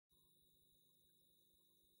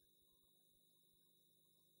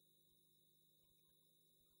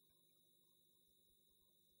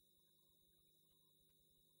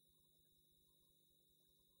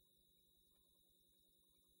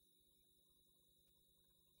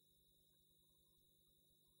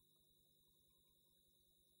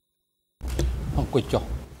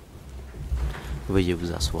Veuillez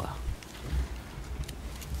vous asseoir.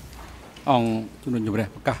 អង្គជំនុំជម្រះ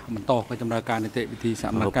ប្រកាសបន្តកិច្ចដំណើរការនីតិវិធីសក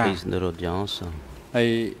ម្មការ Reprise de l'audience. ហើយ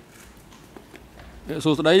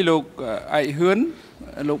សួស្តីលោកឯកហ៊ឿន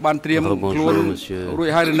លោកបានត្រៀមខ្លួនរួច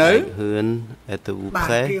ហើយឬនៅ Hoeun, êtes-vous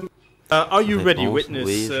prêt? Are you ready, Réponse, witness?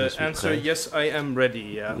 oui, je suis Answer, prêt. yes, I am ready.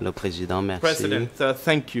 Le président, merci. President,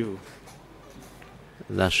 thank you.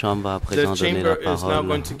 La Chambre va à The présent donner chamber la is now parole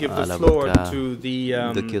going to give à the floor l'avocat to the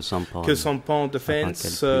de Kyosampan Kyosampan afin Defense,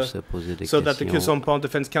 qu'elle puisse poser des so that the questions Kyosampan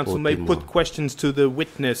Defense Council aux may témoins. put questions to the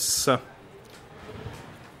witness.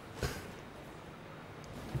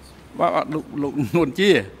 លោកនួន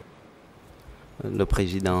ជា Le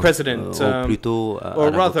président, President, ou plutôt or à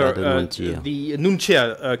l'avocat rather, de Nuntia. the Nunchia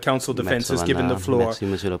Council Defense is given the floor. Merci,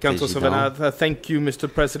 Monsieur le Council Président. Savannah, thank you, Mr.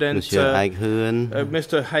 President. Monsieur Hoeun,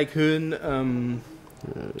 Mr. Hoeun,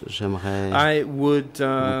 j'aimerais I would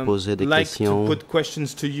vous poser des like to questions put questions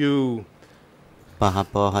to you par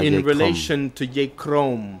rapport à in Yekrom. relation to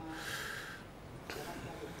Yekrom.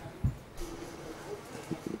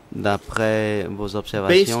 D'après vos Based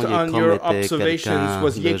observations, on Yekrom your était observations, quelqu'un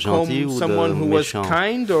was de gentil Yekrom ou someone de who was méchant?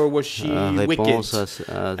 kind or was she wicked? Réponse,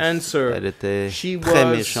 Answer, elle était she très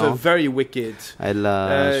was méchante. very wicked. Elle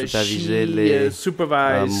a supervisé She les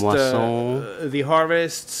supervised moissons. the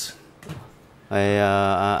harvests. Et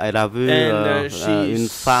elle a vu she une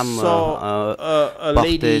femme saw a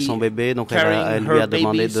porter lady son bébé, donc elle carrying lui a her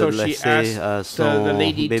demandé baby, de so she laisser asked son the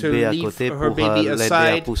lady to bébé à leave côté her pour baby l'aider à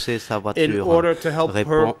aside pousser sa in voiture. order to help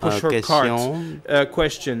her push her cart. Question,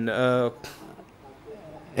 Question,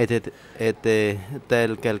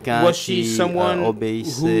 était-elle quelqu'un was she qui someone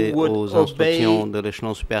obéissait who would aux obey instructions de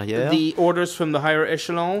l'échelon supérieur? the orders from the higher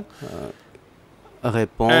echelon?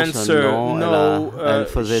 Réponse, Answer, non. Elle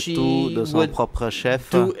she faisait tout de son would propre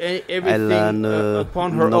chef. do Elle everything ne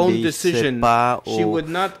upon her own n'obéissait decision. pas She aux would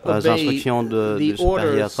not obey instructions du the supérieur.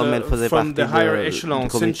 orders Comme elle faisait from partie the higher du echelon.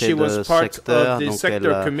 Since comité she de was part secteur, of the donc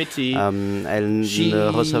sector committee, elle she ne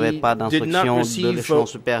recevait pas did not d'instructions de receive l'échelon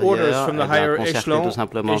orders supérieur. from the Elle a higher concerté echelon, tout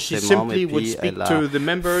simplement and she ses membres simply et would puis speak elle to the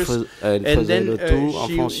members, and faisait then le tout en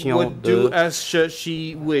she fonction would de do as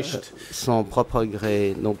she wished. son propre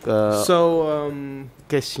gré. Donc,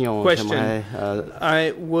 question, j'aimerais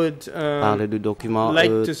I would parler du document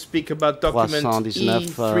like to speak about document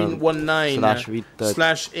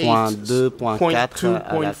E319/8.2.4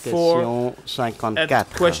 à la question 54. At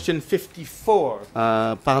question 54.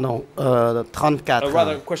 Pardon, 34.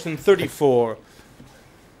 Rather, question 34.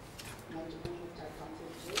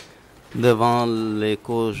 Devant les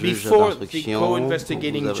co-juges Before the d'instruction,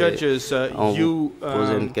 co-investigating vous avez judges, you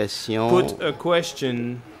posé une question. put a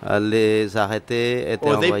question. Les arrêtés étaient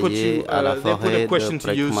Or they put envoyés you, à la they put forêt a question de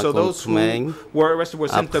to you. So those who Plek-Makon-Khmer. were arrested were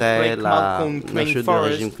sent to Après la Plek-Makon-Khmer chute du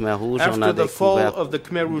Forest. régime Khmer Rouge, on a After the fall découvert of the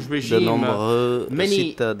Khmer Rouge de regime, nombreux many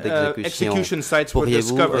sites d'exécution. execution sites were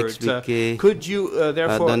Pourriez-vous discovered. expliquer, Could you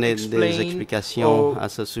therefore donner des explain explications à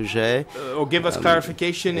ce sujet? or give us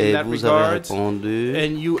clarification in Et that vous avez regard? répondu.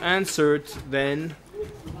 And you answered then.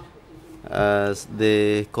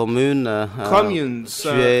 Des communes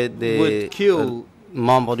tuaient des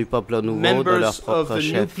membres du peuple nouveau de leur propre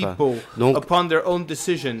chef. Donc, upon their own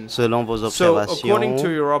decision. selon vos So, observations, according to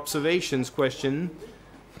your observations, question,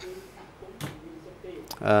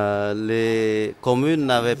 les communes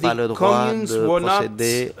n'avaient pas le droit de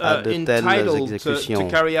procéder à de telles exécutions. To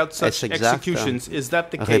carry out such Est-ce exact? executions. Is that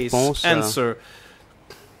the case? Réponse. Answer.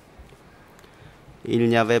 Il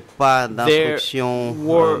n'y avait pas d'instruction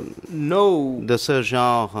de ce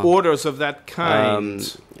genre. Orders of that kind.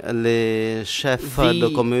 Les chefs de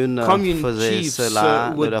communes faisaient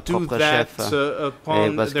cela de leur propre chef.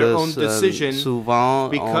 Et parce que souvent,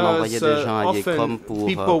 on envoyait des gens à Yekrom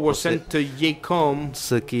pour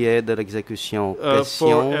ce qui est de l'exécution.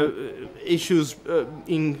 Question, issues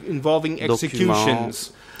involving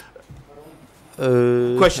executions.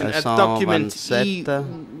 Question at document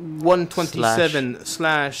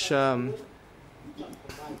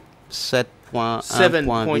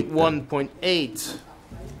E127/7.1.8.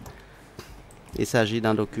 Il s'agit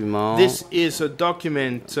d'un document This is a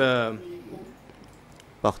document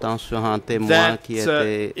portant sur un témoin qui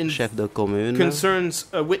était chef de commune. Concerns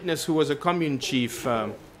a witness who was a commune chief.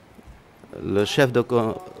 Le chef de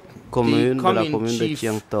commune de la commune de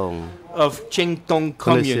Chiang-Tong. Of Chiang-Tong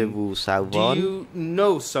commune. Connaissez-vous Savon? Do you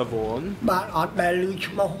know Savon?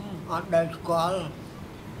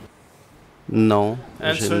 Non,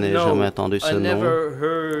 je n'ai jamais entendu ce nom. Never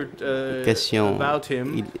heard, Question. about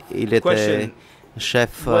him. Il était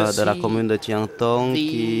chef de la commune de Tiangtong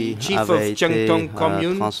qui avait été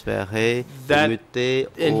transféré, muté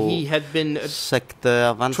au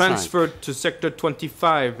secteur 25. Transferred to sector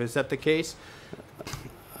 25, is that the case?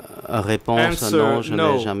 Réponse Answer, non, je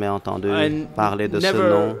no. n'ai jamais entendu parler de ce Never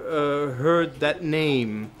nom. heard that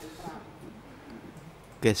name.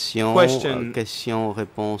 Question,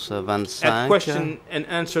 réponse 25. At question and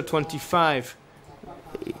answer 25.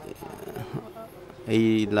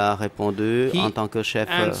 Et il a répondu en tant que chef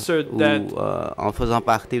ou en faisant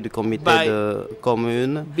partie du comité de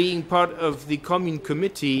commune. Being part of the commune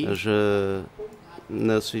committee, je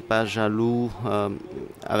ne suis pas jaloux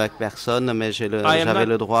avec personne, mais j'avais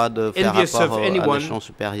le droit de faire rapport à l'échelon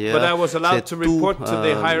supérieur. C'est tout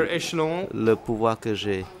le pouvoir que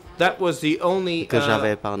j'ai. That was the only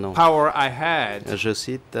power I had. Je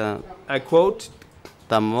cite, I quote,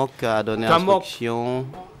 Tamok a donné instruction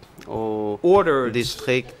au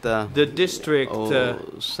district,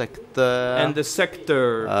 au secteur, and the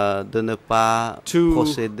sector de ne pas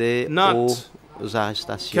procéder aux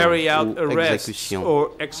arrestations carry out ou arrests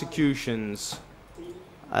or executions.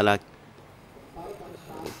 À la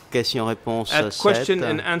question-réponse 7. At question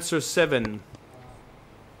and answer 7.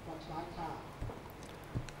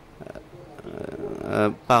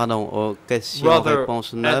 Pardon, aux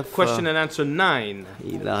questions-réponses 9. Question and answer 9.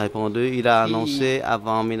 Il a répondu, il a annoncé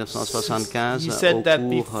avant 1975 au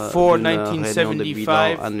cours d'une réunion de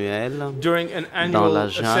bilan annuelle dans la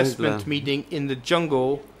jungle, in the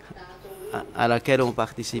jungle, à laquelle ont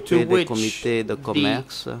participé des comités de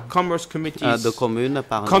commerce, de communes,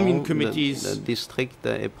 de districts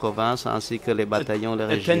et provinces, ainsi que les bataillons, les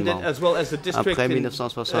régiments. Après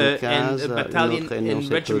 1975, une autre réunion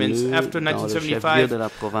s'est tenue dans le chef-lieu de la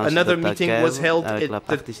province de Takev, avec la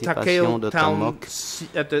participation de Tamok,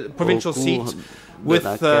 with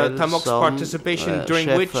Tamok's participation, during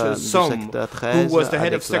which Som, who was the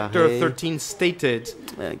head of Sector 13, stated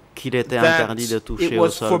qu'il était interdit de toucher aux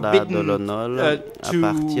soldats de l'ONOL à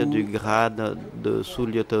partir du grade de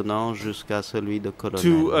sous-lieutenant jusqu'à celui de colonel.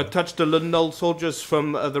 To touch the Lonol soldiers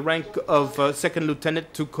from the rank of second lieutenant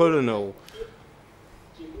to colonel.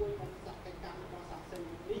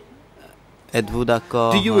 Êtes-vous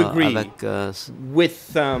d'accord avec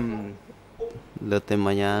with le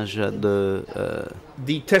témoignage de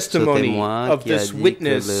the testimony of this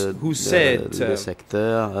witness who said le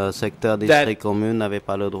secteur district commune n'avait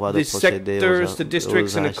pas le droit de procéder the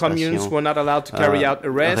districts and the communes were not allowed to carry out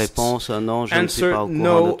arrests? Réponse non, je ne suis Answer pas au courant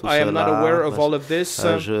no, de tout I am not cela, aware of all of this.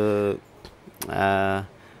 Je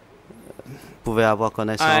pouvais avoir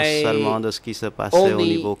connaissance seulement de ce qui se passait au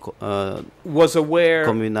niveau was aware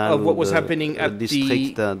communal of what was ou happening at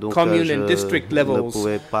district, the donc commune je and district levels. ne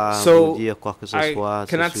pouvais pas So vous dire quoi que ce soit à I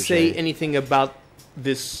cannot ce say sujet. anything about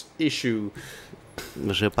this issue.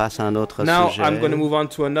 Je passe à un autre Now sujet. I'm going to move on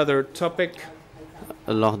to another topic.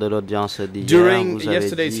 Lors de l'audience d'hier, During vous avez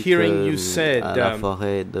yesterday's dit hearing, que you said la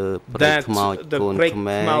forêt de that the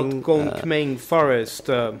Preikmaut Kmeng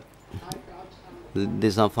forest,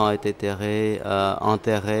 des enfants étaient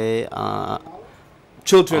enterrés en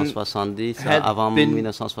children 70, had avant been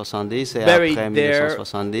 1970 et buried après there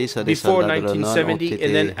 1970, des before soldats de l'ONU ont 1970,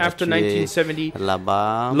 and then after été 1970,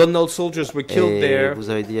 là-bas. Lonol soldiers were killed Et there. vous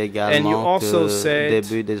avez dit And you également also que said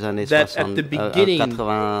début des années that 60, at the beginning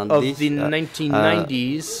 90, of the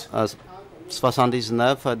 1990s,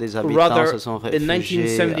 79 des habitants rather, se sont in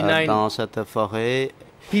réfugiés 1979, dans cette forêt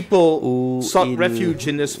people où sought refuge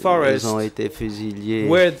in this ils forest ont été fusillés.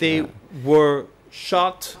 where they were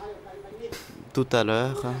shot. Tout à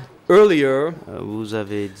l'heure, Earlier, vous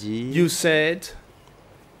avez dit you said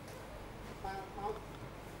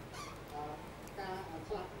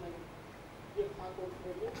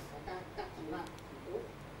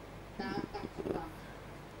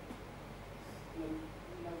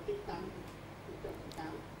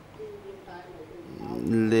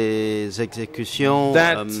les exécutions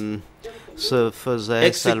se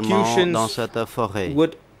faisaient seulement dans cette forêt.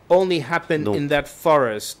 would only happen Donc, in that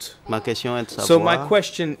forest. ma question est de So my savoir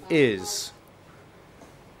question is,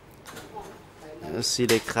 si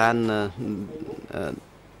les crânes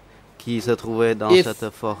qui se trouvaient dans if cette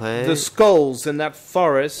forêt the skulls in that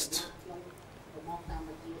forest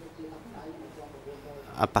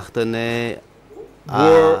appartenaient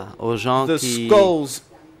were aux gens the qui skulls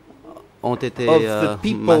ont été of the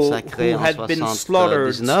people massacrés who en had been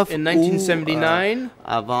slaughtered 79 in ou 1979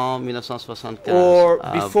 avant 1975 or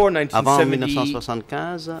before avant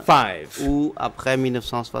 1975. 1975 ou après So,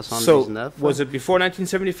 1979. was it before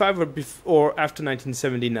 1975 or after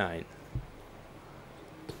 1979?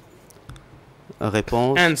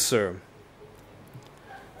 Réponse, Answer.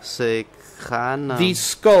 ces crânes, these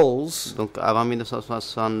skulls, donc avant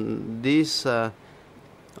 1970,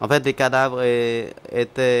 en fait, les cadavres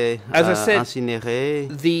étaient incinérés.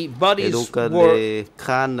 The bodies et donc, were les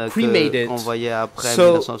crânes qu'on voyait après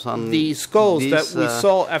so 1970 the skulls that we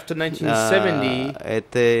saw after 1970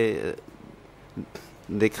 étaient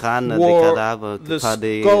des crânes, des cadavres, pas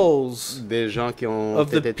des gens qui ont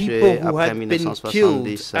été tués après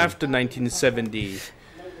 1970. After 1970.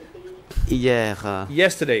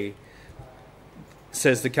 Yesterday,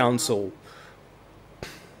 says the council.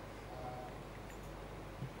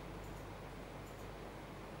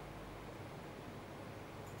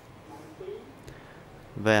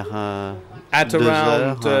 Vers at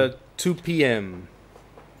around 2 p.m.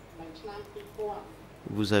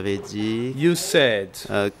 Vous avez dit you said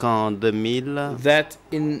qu'en 2000 that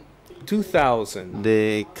in 2000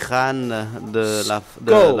 des crânes de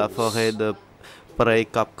la forêt de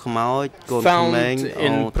Pré-Cap-Kmaut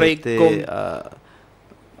ont été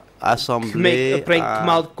assemblés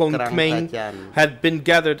à Krangtatian. had been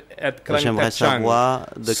gathered at J'aimerais savoir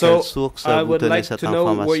de quelle source vous tenez cette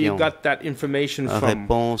information.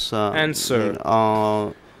 Réponse Answer.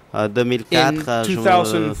 En 2004, je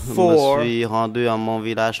me suis rendu à mon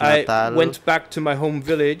village natal, I went back to my home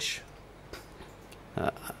village,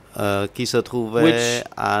 qui se trouvait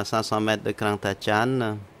à 500 mètres de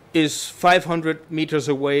Krangtatian. Is 500 meters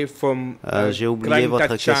away from j'ai oublié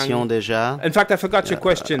votre question déjà. In fact, I forgot your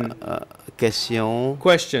question. Question.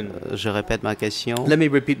 Je répète ma question. Let me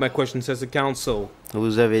repeat my question, says the council.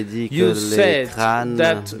 Vous avez dit que les crânes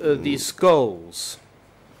the skulls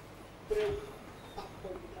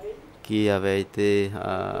qui avaient été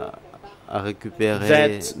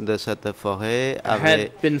récupérés de cette forêt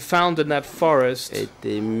avaient been found in that forest,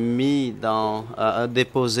 été mis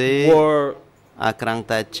déposés à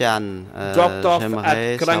Krangtatian.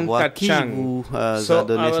 J'aimerais savoir qui vous a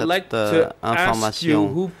donné cette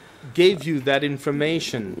information. Who gave you that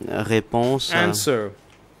information? Réponse. Answer.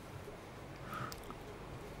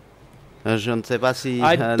 Je ne sais pas si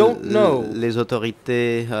les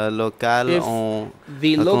autorités locales ont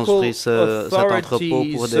construit cet entrepôt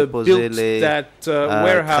pour déposer les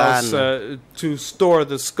warehouse to store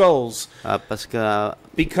the skulls. Parce que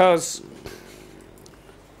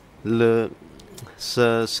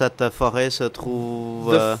cette forêt se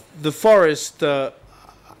trouve the forest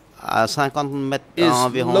à 50 mètres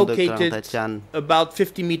environ de Krangtatian. About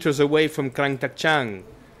 50 meters away from Krangtatian.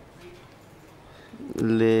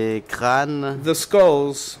 Les crânes, the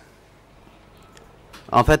skulls,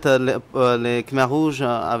 en fait, les Khmers rouges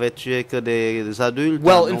avaient tué que des adultes.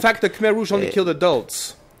 Well, in fact, the Khmer Rouge only killed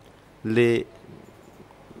adults.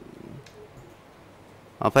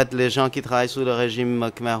 En fait, les gens qui travaillent sous le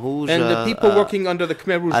régime Khmer Rouge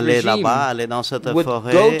allaient là-bas, allaient dans cette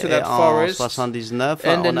forêt. Et en 1979,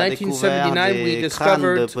 on a découvert des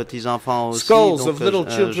crânes de petits-enfants aussi. Donc,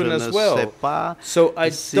 je ne sais pas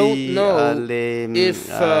si les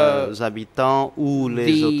habitants ou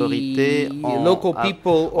les autorités ont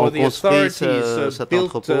construit cet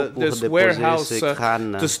entrepôt pour déposer ces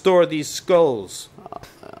crânes.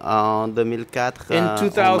 En 2004, in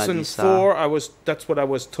 2004, that's what I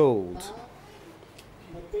was told.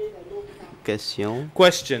 Question.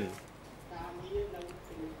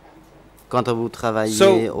 Quand vous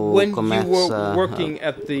travaillez au commerce,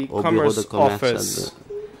 au bureau de commerce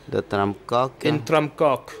de Tramcock, in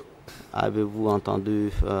Tramcock, avez-vous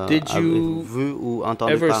entendu, avez-vous vu ou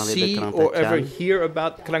entendu parler de Krangtatian? Or ever hear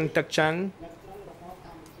about Krangtatian?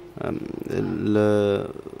 Le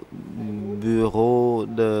bureau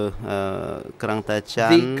de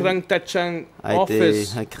Krangtatian a été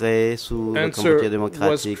créé sous le Kampuchea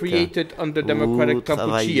démocratique. Vous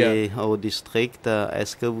travaillez au district.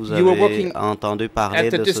 Est-ce que vous avez entendu parler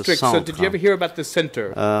de ce centre?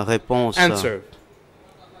 Réponse.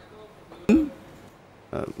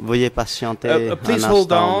 Veuillez patienter un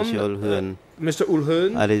instant, Monsieur Hoeun. Mr.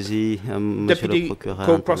 Hoeun, allez-y, Monsieur le procureur.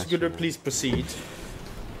 Co-prosecutor, please proceed.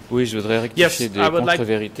 Oui, je voudrais rectifier des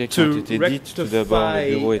contre-vérités qui ont été dites. Tout d'abord, le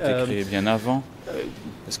bureau a été créé bien avant.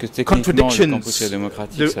 Parce que techniquement, le Kampuchea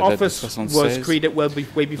démocratique, ça date de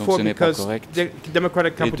 1976, donc ce n'est pas correct.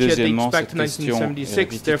 Et deuxièmement, cette question est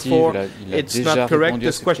répétitive. Il a déjà répondu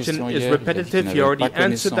à cette question hier. Il a dit qu'il n'avait pas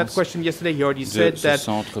connaissance de ce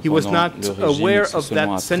centre pendant le régime, c'est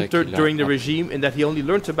seulement après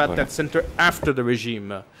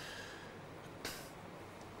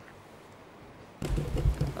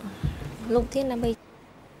qu'il a...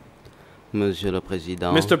 Monsieur le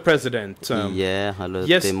Président, Mr. President, hier, le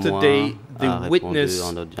yesterday témoin a the répondu witness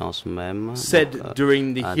en audience même, said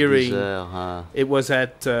during the à hearing 10 heures, it was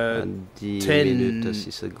at 10 10, minutes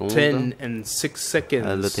 6 secondes. 10 and 6 seconds.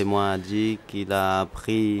 Le témoin a dit qu'il a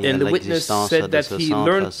appris And the witness l'existence said de that ce he centre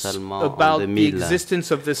learned seulement en about the 2000.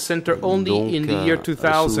 existence of this center only Donc, in the year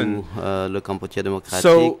 2000. sous le Cambodge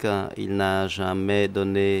démocratique, il n'a jamais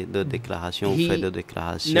donné de déclaration, fait de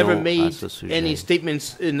déclaration never à made ce sujet. any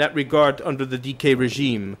statements in that regard under the DK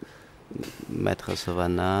regime. Maître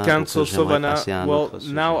Savannah, Council Savannah, well,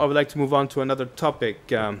 sujet. now I would like to move on to another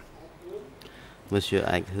topic. Monsieur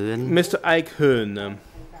Hoeun, Mr. Hoeun,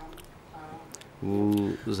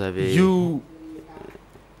 vous avez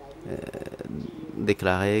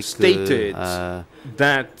déclaré stated que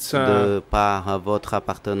that de par votre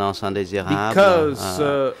appartenance indésirable,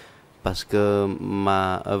 parce que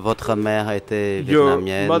votre mère était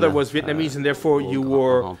vietnamienne, your mother was Vietnamese and therefore you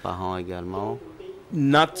were grands-parents également,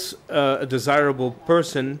 not a desirable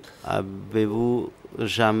person. Avez-vous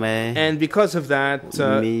jamais and because of that,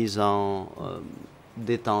 mis en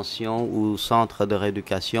détention ou centre de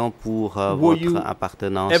rééducation pour votre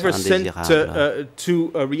appartenance ever indésirable? Sent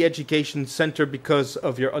to a re-education center because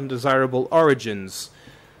of your undesirable origins?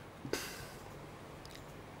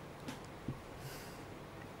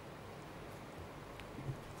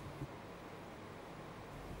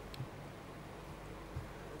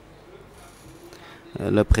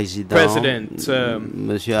 Le président,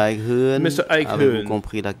 Monsieur Hoeun, avez-vous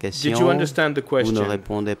compris la question? Did you understand the question? Vous ne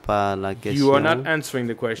répondez pas à la question. You are not answering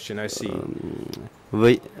the question, I see.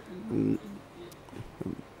 Oui.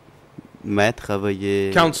 Maître,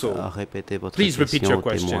 veuillez répéter votre please question repeat your au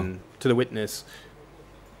témoin. question to the witness.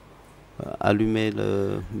 Allumez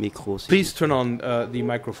le micro. Please turn on the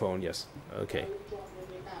microphone, yes. Okay.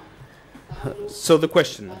 So the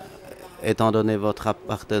question. Étant donné votre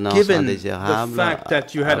appartenance Given indésirable, the fact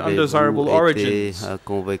that you had undesirable origins,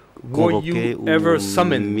 were you ever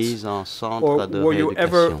summoned mis en centre or de were you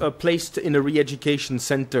ever rééducation? placed in a re-education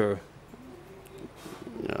center?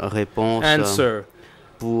 Réponse. Answer.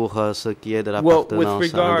 Pour ce qui est de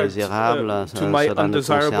l'appartenance indésirable, cela ne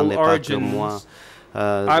concernait pas que moi.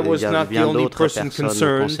 I was not the only person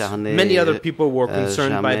concerned. Many other people were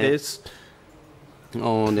concerned by this.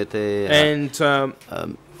 On était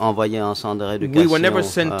envoyés en centre de rééducation. We were never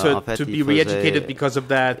sent to be re-educated because of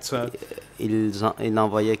that. Ils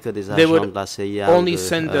n'envoyaient que des they agents would de la CIA, only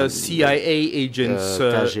send CIA agents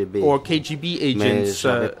KGB. or KGB agents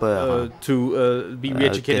to be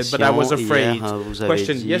re-educated, but I was afraid.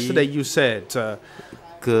 Question, yesterday you said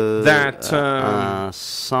that un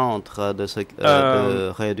centre de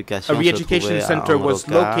rééducation a re-education center was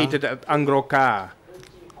located at Angroka.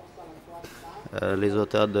 Les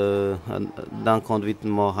auteurs d'inconduite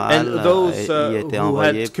morale and those y étaient who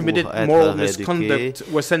envoyés had committed pour être moral rééduqués misconduct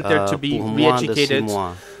were sent there to be pour moins de 6 re-educated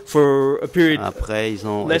mois. for a period Après, ils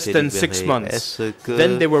ont less été than libérés. 6 months. Est-ce que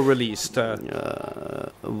Then they were released.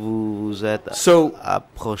 vous vous êtes So,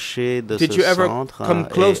 approché de did ce you ever centre come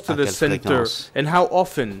close et to à the quelle center, fréquence? and how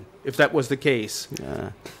often, if that was the case?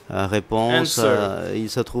 Réponse, Answer. il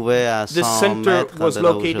se trouvait à This 100 center mètres was de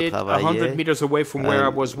là où je located 100 travaillais. meters away from where I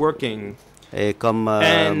was working. Et comme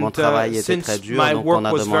mon travail était très dur, donc on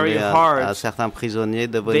a demandé à certains prisonniers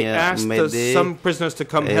de venir m'aider.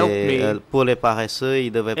 Et pour les paresseux,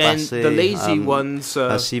 ils devaient passer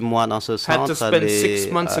 6 mois dans ce centre. Les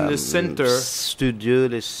studieux,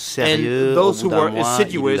 les sérieux, au bout d'un mois,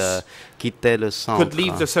 ils quittaient le centre.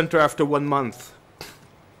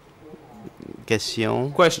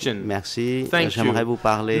 Question. Merci. J'aimerais vous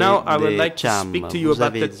parler des Cham. Vous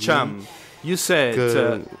avez dit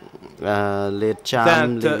que les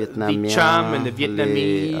Cham, les Vietnamiens,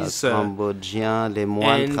 les Cambodgiens, les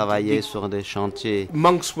moines travaillaient sur des chantiers.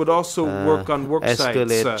 Est-ce que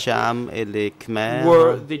les Cham et les Khmer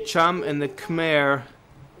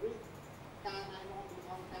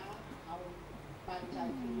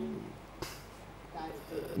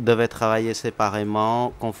devaient travailler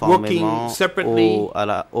séparément, conformément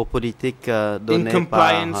aux politiques données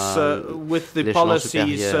par l'échelon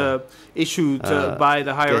supérieur?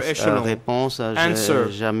 Réponse, je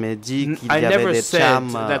n'ai jamais dit qu'il y avait des Cham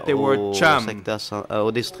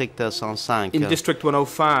au district 105.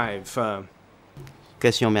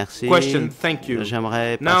 Question, merci.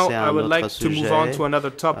 J'aimerais passer à un autre sujet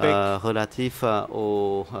relatif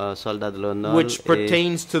aux soldats de l'ONU et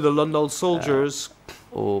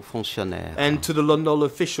aux fonctionnaires. And to the London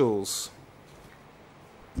officials.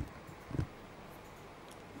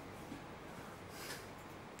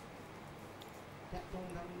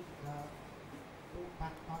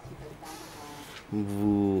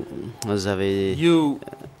 Vous avez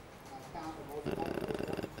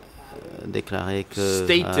déclaré que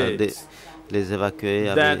les évacués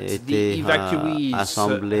avaient été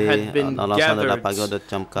assemblés dans l'enceinte de la pagode de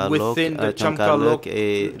Chamkalok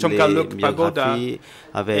et les biographies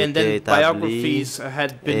avaient été établies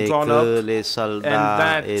et que les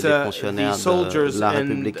soldats et les fonctionnaires de la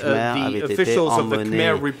République khmer avaient été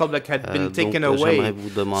emmenés. Donc j'aimerais vous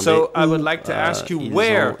demander où ils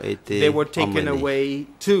ont été emmenés.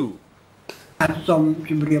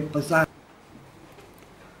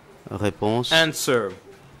 Réponse.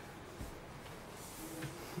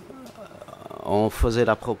 On faisait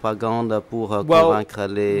la propagande pour convaincre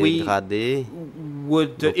les gradés en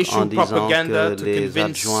disant que les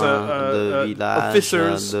adjoints de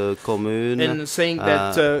villages, de communes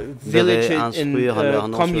devaient inscrire leur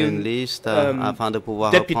nom sur une liste afin de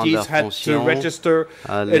pouvoir reprendre leurs fonctions. Les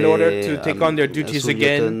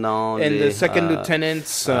sous-lieutenants, les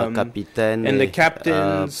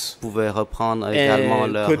capitaines pouvaient reprendre également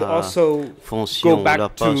leurs fonctions,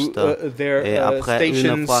 leurs postes. Et après,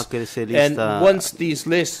 une fois que ces listes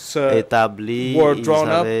établis,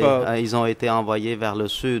 ils ont été envoyés vers le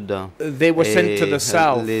sud. Et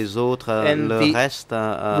les autres, le reste,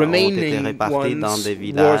 ont été répartis dans des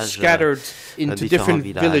villages, différents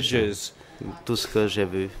villages. Tout ce que j'ai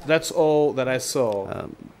vu.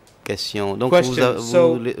 Question. Donc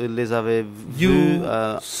vous les avez vus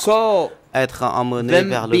être emmenés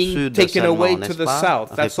vers le sud seulement, n'est-ce pas?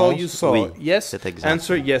 Réponse, oui, c'est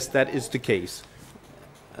exact.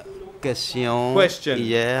 Question.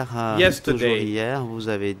 Hier, toujours hier, vous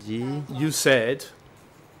avez dit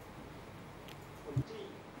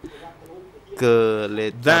que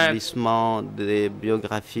l'établissement des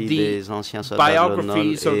biographies des anciens soldats de Lon Nol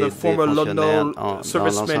et des fonctionnaires dans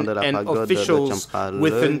l'enceinte de la pagode de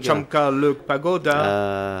Chamkalok,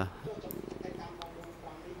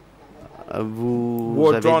 vous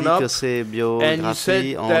avez dit que ces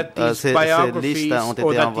biographies, ces listes ont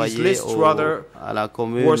été envoyées à la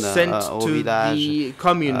commune, au village.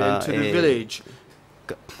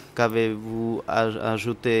 Qu'avez-vous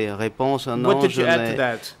ajouté? Réponse, non,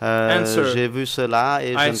 j'ai vu cela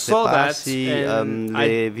et je ne sais pas si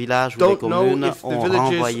les villages ou les communes ont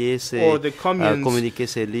renvoyé communiqué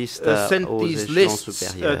ces listes aux échelons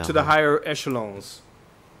supérieurs.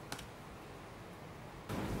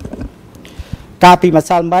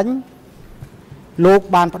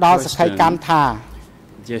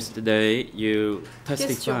 Yesterday, you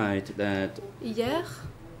testified that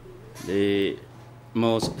the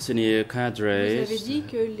most senior cadres vous avez dit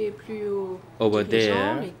que les plus hauts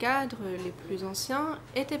dirigeants, les cadres les plus anciens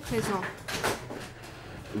étaient présents.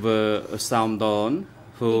 Were Samdon,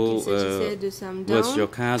 who was your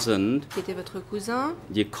cousin, qui était votre cousin,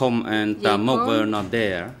 Yikom and Tamok were not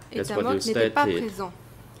there. That's what you stated.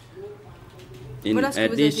 In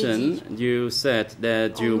addition, you said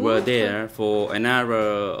that you were there for an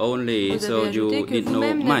hour only, so you did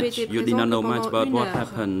not know much about what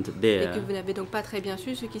happened there.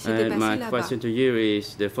 And my question to you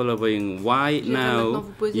is the following: why now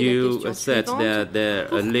you said that the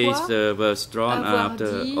list was drawn up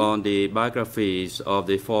on the biographies of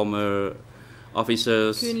the former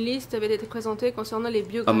officers qu'une liste avait été présentée concernant les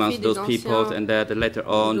biographies amongst those des people, and that later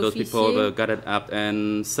on those people were gathered up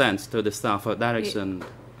and sent to the south direction.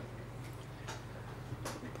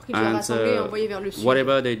 And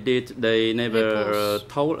whatever they did, they never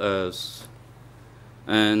told us,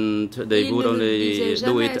 and they would only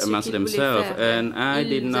do it amongst themselves. And I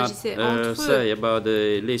did not say about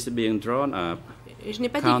the list being drawn up. Je n'ai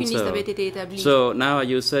pas dit qu'une liste avait été établie. So now are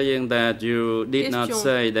you saying that you did not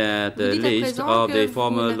say that the list of the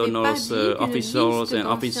former Lon Nol's officials and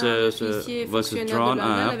officers was drawn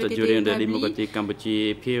up during the Democratic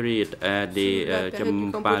Cambodia period at the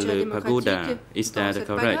Champale Pagoda? Is that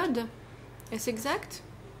correct? Est-ce exact?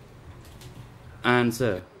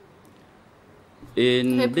 Answer.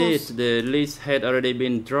 Indeed, the list had already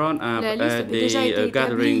been drawn up at the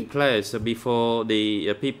gathering place before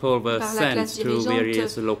the people were sent to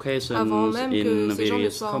various locations in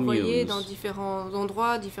various communes. Dans différents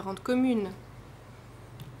endroits, différentes communes.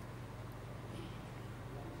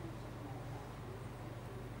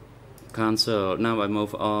 Council, now I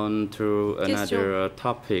move on to another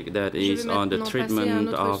topic that is on the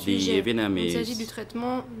treatment of the Vietnamese. Il s'agit du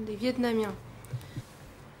traitement des Vietnamiens.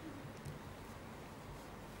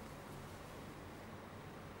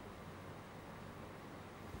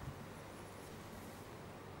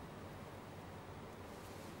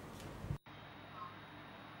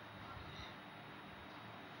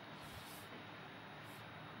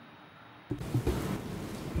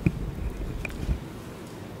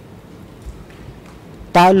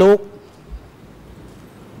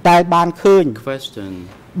 Question.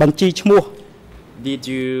 Did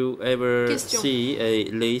you ever see a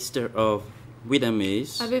list of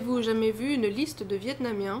Vietnamese? Avez-vous jamais vu une liste de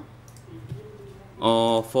Vietnamiens?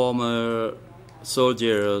 Or former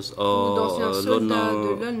soldiers or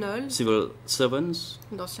civil servants?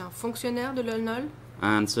 D'anciens fonctionnaires de l'ONU?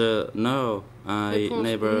 Answer: no, I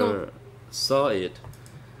never saw it.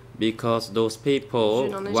 Because those people,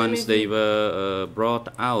 once they were brought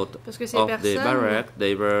out of the barrack,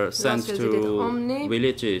 they were sent to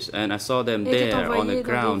villages, and I saw them there on the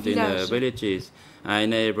ground in the villages. I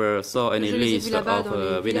never saw any list of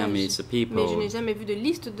Vietnamese people. Mais je n'ai jamais vu de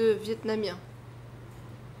liste de Vietnamiens.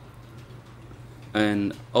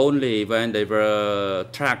 And only when they were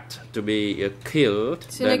tracked to be killed,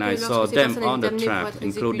 then I saw them on the track,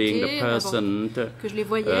 including the person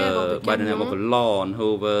by the name of Lon,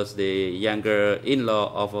 who was the younger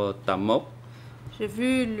in-law of Tamok. J'ai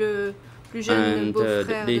vu le plus jeune beau-frère de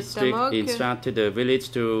Tamok. And the district instructed the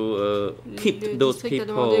village to keep those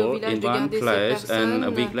people in one place, and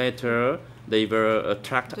a week later they were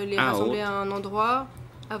tracked de les out. rassembler à un endroit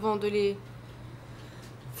avant de les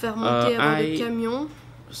faire monter à bord de camions.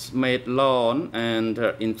 Made Lon, and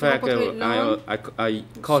in fact I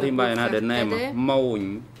called him by another name,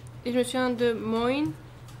 Hoeun. Et je me souviens de Hoeun.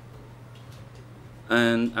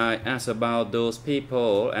 And I asked about those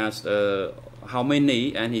people, asked how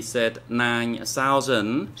many, and he said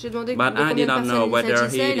 9,000. But I did not know whether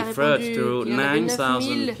he referred to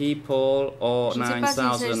 9,000 people or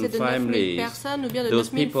 9,000 families. Those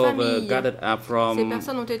people were gathered up from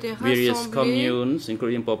various communes,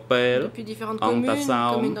 including Popel, Ong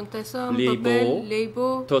Tasam,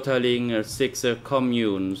 Leibo, totaling 6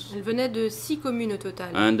 communes. Elle venait de 6 communes au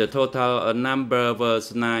total. And the total number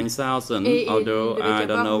was 9,000, although I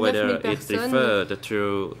don't know whether it referred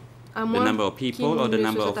to the number of people or the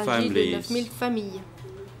number of families.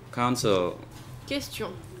 Counsel.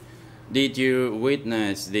 Question. Did you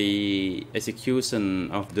witness the execution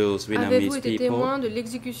of those Vietnamese été people? Témoin de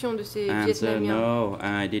l'exécution de ces Answer: Vietnamiens? no,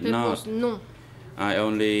 I did not. Non. I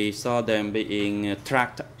only saw them being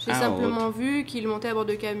tracked J'ai simplement vu qu'ils montaient à bord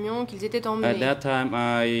de camions, qu'ils étaient emmenés. At that time,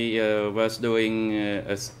 I was doing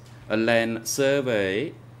a land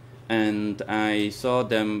survey. And I saw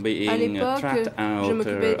them being tracked out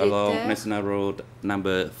along National Road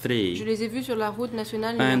number 3. Je les ai vus sur la route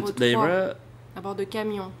nationale numéro 3, à bord de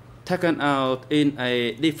camions. Taken out in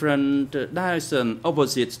a different direction,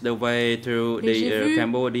 opposite the way to the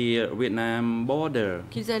Cambodia-Vietnam border.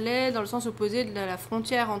 Qu'ils allaient dans le sens opposé de la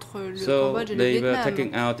frontière entre le Cambodge et le Vietnam. Were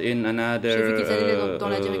taken out in another J'ai vu qu'ils allaient dans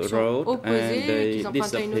la direction opposée, qu'ils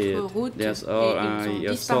empruntaient une autre route et ils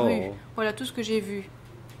ont disparu. Voilà tout ce que j'ai vu.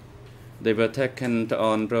 They were taken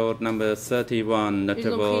on road number 31,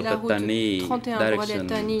 notable the Tani direction.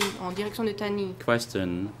 En direction de Tani.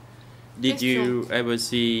 Question: Did you ever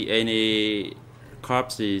see any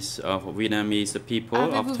corpses of Vietnamese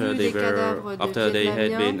people after they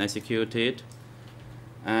had been executed?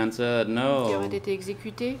 Answer: no. Qui auraient été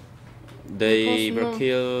exécutés? They were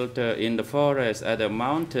killed in the forest at a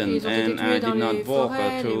mountain, and I did not walk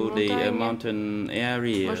through the mountain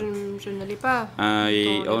area. Moi, je n'allais pas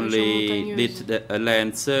I only did a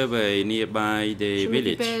land survey nearby the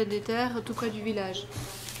village. Je m'occupais des terres tout près du village.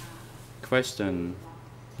 Question.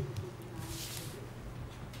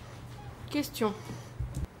 Question.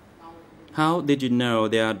 How did you know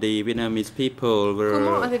that the Vietnamese people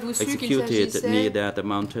were executed near that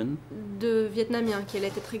mountain? De Vietnamiens qui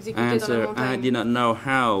allaient être exécutés dans la montagne. I did not know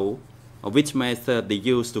how or which method they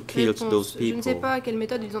used to kill those people. Je ne sais pas quelle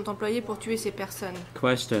méthode ils ont employée pour tuer ces personnes.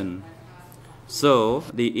 Question. So,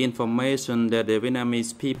 the information that the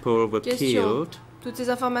Vietnamese people were killed toutes ces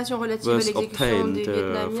informations relatives à l'exécution des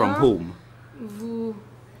Vietnamiens, from whom? Vous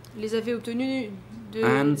les avez obtenues de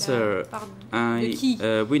Answer: de qui?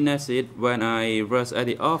 I witnessed it when I was at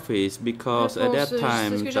the office because at that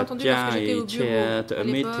time Jai chaired a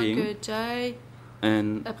meeting,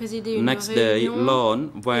 and next day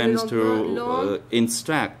Lon went to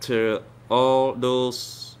instruct all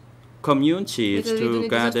those communities to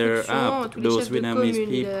gather up those Vietnamese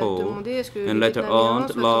people, and later on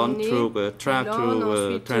Lon took a truck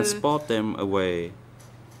to transport them away.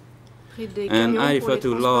 And I refer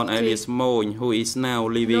to Lon alias Moin, who is now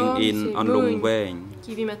living in On Long Vang.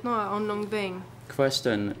 Qui vit maintenant à On Long Vang.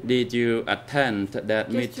 Question: Did you attend that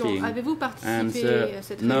meeting? Avez-vous participé Answer: à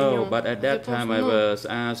cette réunion? No, but at that time I was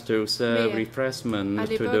asked to serve refreshment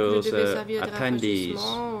to those attendees.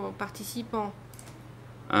 Participants.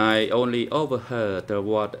 I only overheard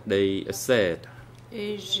what they said.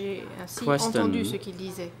 Et j'ai ainsi entendu ce qu'ils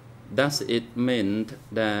disaient. Does it mean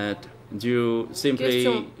that you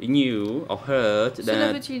simply knew or heard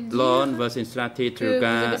that Lon was instructed to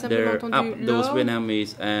gather up those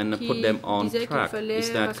Vietnamese and put them on track.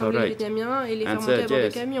 Is that correct? Answer,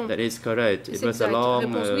 yes, that is correct. It was a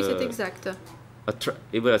long,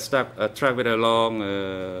 it was a truck with a long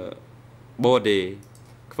body.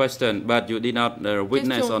 Question, but you did not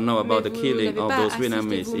witness or know about the killing of those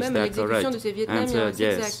Vietnamese. Is that correct? Answer,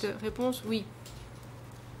 yes. Réponse, oui.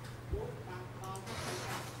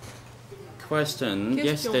 Question.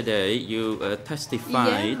 Yesterday you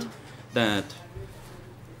testified that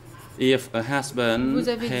if a husband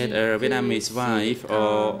had a Vietnamese wife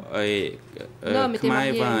or a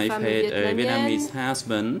Khmer wife had a Vietnamese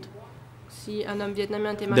husband, si un homme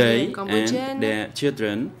vietnamien était marié à une Cambodgienne, and their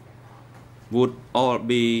children would all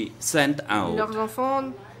be sent out. Leurs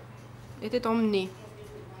enfants étaient emmenés.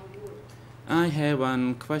 I have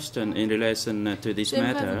one question in relation to this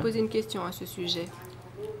matter. J'aimerais vous poser une question à ce sujet.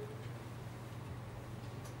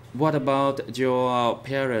 What about your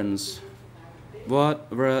parents?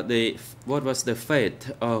 What was the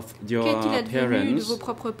fate of your parents? De vos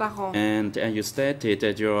propres parents? And you stated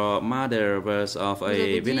that your mother was of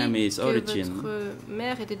a Vietnamese origin. Votre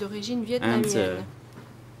mère était d'origine vietnamienne. Answer.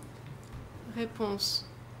 Réponse.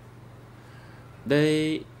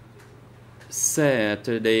 They said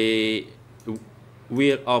the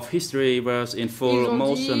wheel of history was in full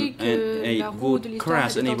motion and it would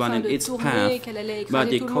crash anyone in its path, but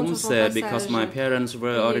the Hoeun said because my parents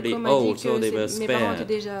were already old, so they were spared.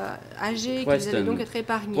 Question.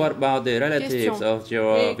 What about the relatives of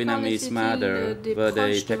your Vietnamese mother? Were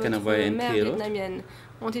they taken away and killed?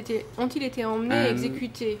 Ont-ils été emmenés et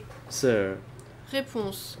exécutés? Sir.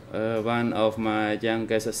 Réponse. One of my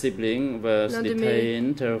youngest siblings was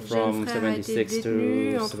detained from 76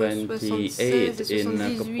 to 78 in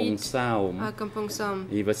Kampong Sam.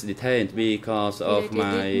 He was detained because of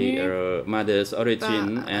my mother's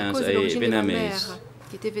origin as a Vietnamese.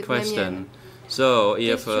 Question. So,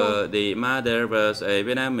 if the mother was a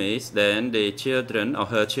Vietnamese, then the children or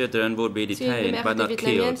her children would be detained but not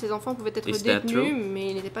killed. Ses enfants pouvaient être Is that true? Mais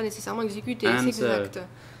ils n'étaient pas nécessairement exécutés. C'est exact.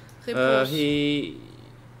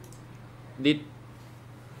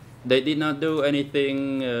 They did not do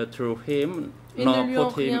anything to him,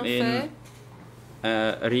 nor put him in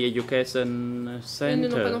a re-education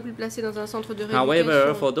center.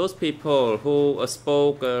 However, for those people who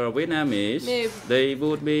spoke Vietnamese, they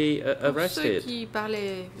would be arrested.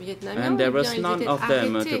 And there was none of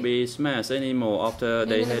them to be smashed anymore after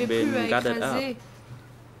they had been gathered up.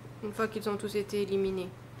 Une fois qu'ils ont tous été éliminés.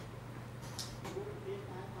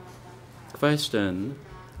 Question.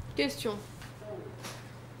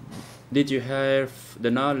 Did you have the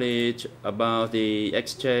knowledge about the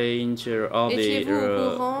exchange of the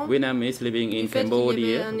Vietnamese living in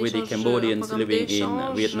Cambodia with the Cambodians living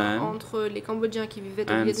in Vietnam? Entre les Cambodgiens qui vivaient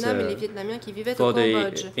au Vietnam et les Vietnamiens qui vivaient au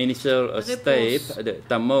Cambodge. For the initial step, the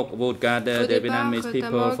Tamok would gather the Vietnamese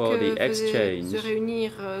people for the exchange.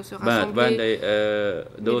 But when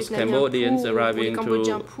those Cambodians arriving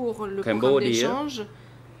to Cambodia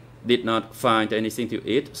did not find anything to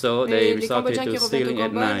eat, so they resorted to stealing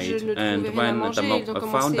at night. And when Tamok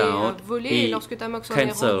found out, he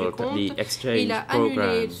cancelled the exchange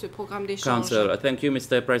program. Council, thank you,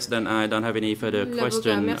 Mr. President. I don't have any further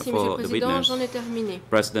questions for the witness.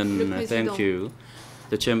 President, thank you.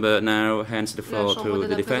 The Chamber now hands the floor to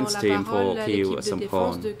the defense team for Kieu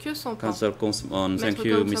Sampon. Councillor Kung Samon, thank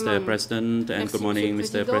you, Mr. President, and good morning,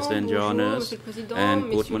 Mr. President, Your Honours,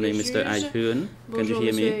 and good morning, Mr. Hoeun. Can you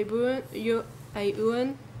hear me?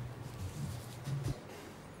 Hoeun.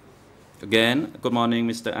 Again, good morning,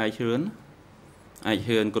 Mr. Hoeun.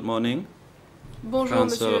 Hoeun, good morning. Bonjour,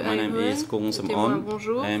 Counsel, my name is Kung Samon.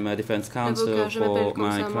 I'm a defense counsel for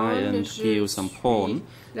my client Kieu Sampon,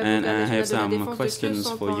 and I have some questions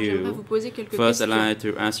for you. First, I'd like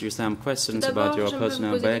to ask you some questions about your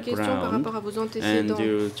personal background. And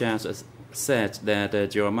you just said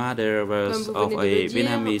that your mother was of a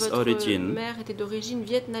Vietnamese origin.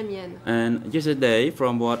 And yesterday,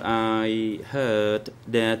 from what I heard,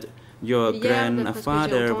 that your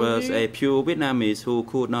grandfather was a pure Vietnamese who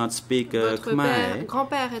could not speak Khmer,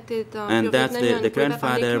 and that the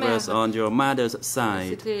grandfather was on your mother's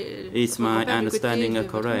side. Is my understanding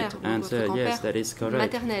correct? Answer, yes, that is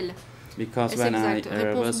correct. Because when I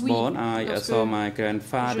was born, I saw my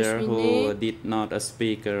grandfather who did not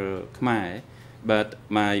speak Khmer, but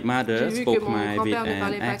my mother spoke Khmer with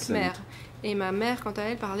an accent.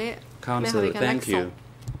 Counsel, thank you.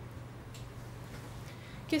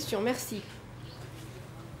 Question, merci.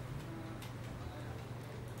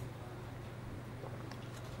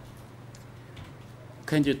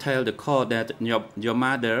 can you tell the court that your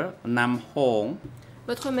mother, Nam Hoeun,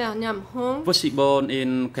 votre mère Nam Hoeun, was she born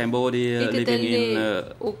in Cambodia, living in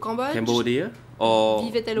Cambodia,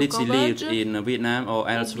 or did she live in Vietnam or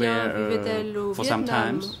elsewhere for some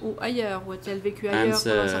time? Ou ailleurs, ou a-t-elle vécu ailleurs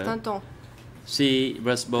pendant un certain temps? She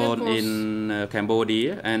was born in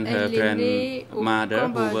Cambodia, and her grandmother,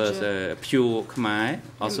 who was pure Khmer,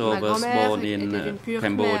 also was born in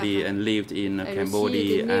Cambodia and lived in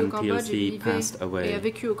Cambodia until she passed away. Et a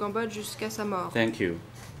vécu au Cambodge jusqu'à sa mort. Thank you.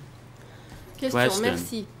 Question,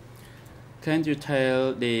 merci. Can you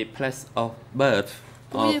tell the place of birth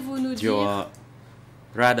of your,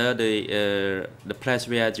 rather the place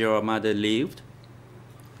where your mother lived?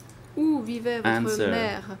 Où vivait votre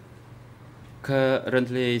mère?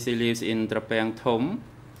 Currently, she lives in Trapang Thom,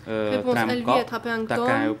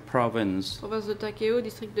 Takeo province. Province de Takeo,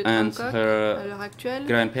 district de Tramkok, à l'heure actuelle.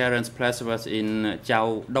 Grandparents' place was in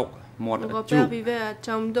Chau Dok, Mon grand-père vivait à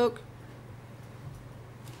Chau Dok.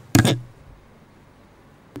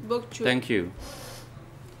 Thank you.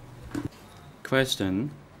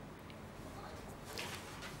 Question.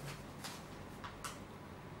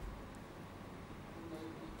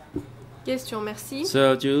 Question, merci.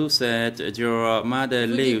 So you said your mother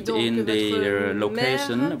lived in the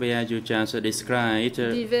location where you just described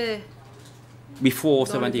before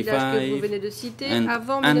 75 and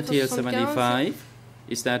until 75.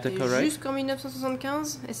 Is that correct? Jusqu'en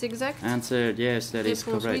 1975, est-ce exact? Answer, yes, that is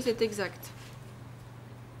correct. Oui, c'est exact.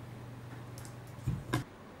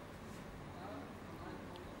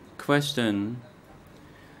 Question.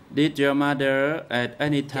 Did your mother at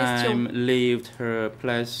any time leave her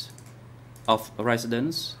place of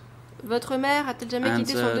residence? Votre mère a-t-elle jamais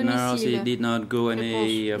quitté son domicile? No, she did not go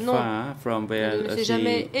any far from where she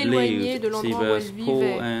lived. She was poor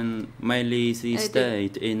and mainly she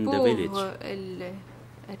stayed in the village. Elle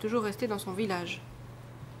est toujours restée dans son village.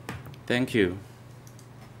 Thank you.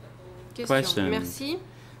 Question. Merci.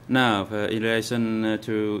 Now, in relation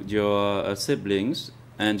to your siblings,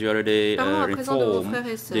 and you already informed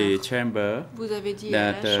the chamber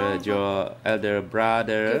that your elder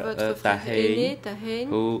brother Hoeun,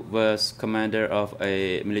 who was commander of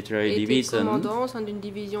a military division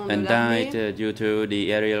and died due to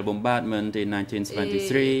the aerial bombardment in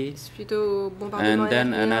 1973, and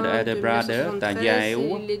then another elder brother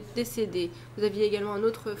Hoeun,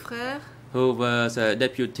 who was a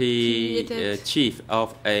deputy chief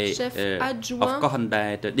of Hoeun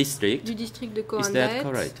district. Is that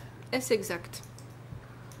correct? Est-ce exact?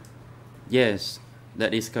 Yes,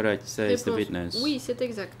 that is correct, says the witness. Oui, c'est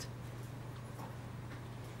exact.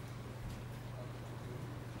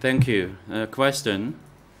 Thank you. Question.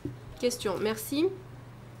 Question, merci.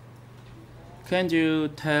 Can you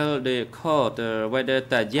tell the court whether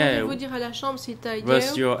Tayew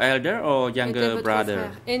was your elder or younger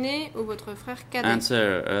brother? Aîné ou votre frère cadet?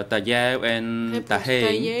 Answer, Tayew and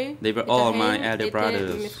Hoeun, they were all my elder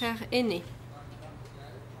brothers. Mes frères aînés.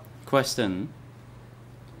 Question.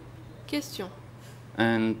 Question.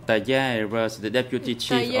 And Tayew was the deputy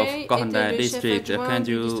chief of Hoeun district. Can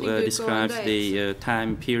you describe the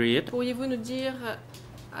time period? Pourriez-vous nous dire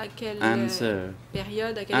à quelle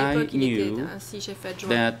période, à quelle époque il était ainsi chef adjoint?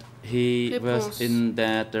 That he was in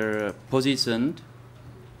that position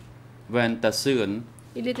when Hoeun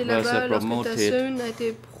was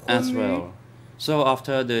promoted as well. So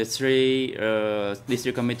after the three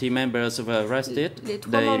district committee members were arrested, they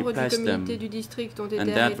replaced them. And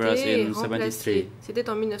that was in 1973. C'était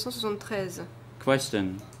en 1973.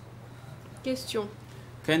 Question. Question.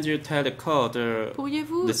 Can you tell the court the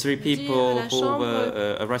three people who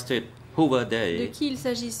were arrested, who were they? De qui il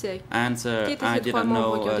s'agissait? Answer, I didn't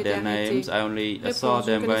know their names. I only saw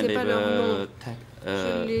them when they were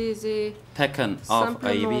taken off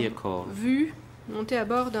a vehicle. Vus monter à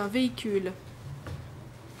bord d'un véhicule.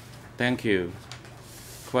 Thank you.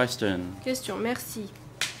 Question. Question, merci.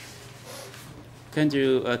 Can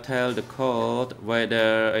you tell the court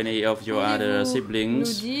whether any of your other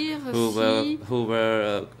siblings who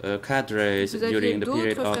were cadres during the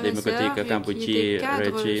period of Democratic Cambodia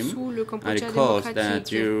regime? I recall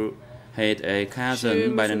that you had a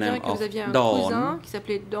cousin by the name of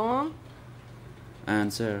Dawn.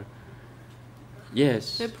 Answer.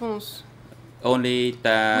 Yes. Réponse. Only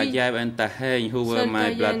Tayew and Hoeun who were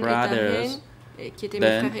my blood brothers.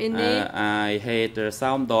 Then I had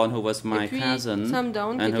Sam Don, who was my cousin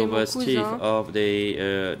and who was chief of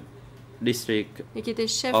the district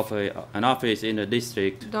of an office in the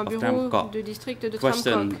district of Tramkok.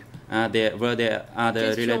 Question: were there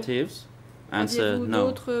other relatives? Answer: no.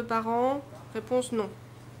 D'autres parents? Réponse: non.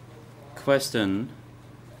 Question: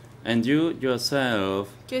 And you yourself,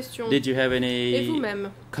 Question. did you have Et any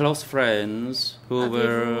vous-même, close friends who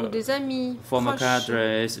avez-vous were des amis former proches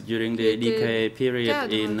cadres during qui the étaient DK period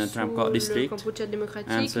cadres in sous Tramcock le district? Cambodge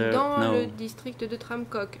démocratique Answer, dans no. le district de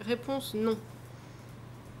Tramcock? Réponse non.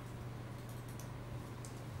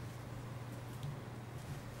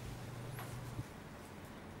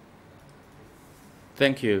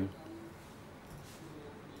 Thank you.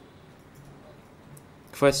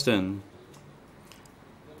 Question.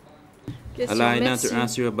 I'd like now to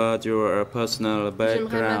ask you about your personal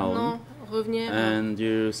background. And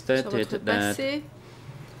you stated that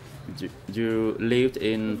you lived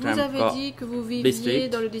in Tramcock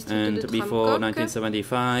district, and before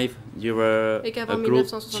 1975, you were a group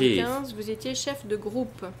chief. Vous étiez chef de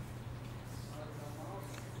groupe.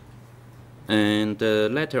 And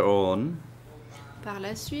later on, par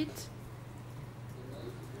la suite,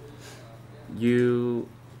 you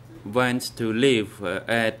went to live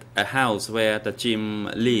at a house where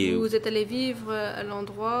Tachim lived. Vous êtes allé vivre à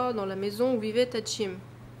l'endroit, dans la maison où vivait Tachim.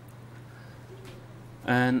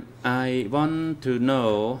 And I want to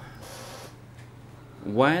know,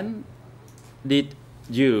 when did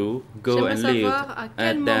you go and live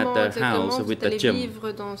at that house with Tachim?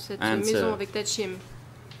 Vivre dans cette maison avec Tachim.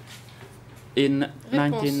 In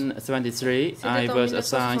 1973, I was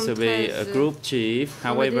assigned to be a group chief.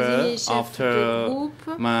 However, after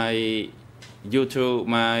my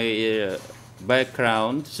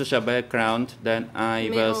background, social background, then I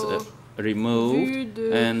was removed,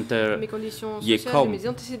 and Yekom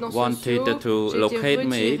wanted to locate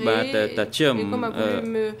me, but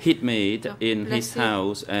Tachim hid me in his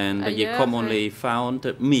house, and Yekom only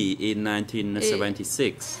found me in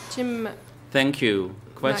 1976. Thank you.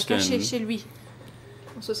 Caché chez lui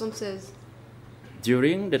en 76.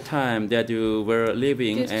 During the time that you were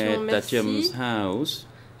living at Tachim's house,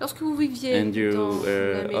 lorsque vous viviez and you dans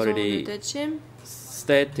la maison already de Tachim,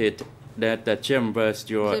 stated that Tachim was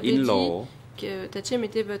your in-law, que Tachim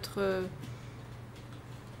était votre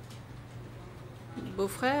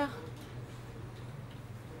beau-frère.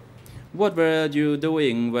 What were you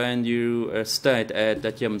doing when you stayed at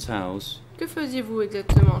Tachim's house? Que faisiez-vous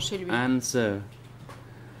exactement chez lui? Answer.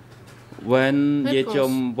 When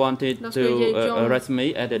Yechom wanted to arrest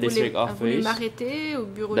me at the district office,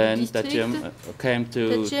 then Tachim came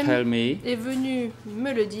to tell me est venu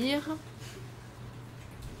me le dire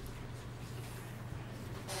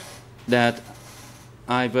that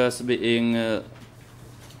I was being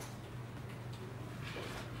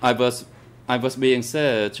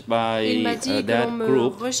searched by that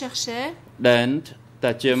group. Then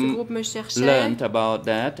Tachim learned about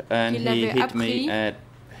that, and he hit me at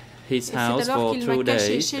his house for 2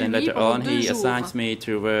 days, and later on he assigned me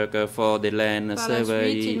to work for the land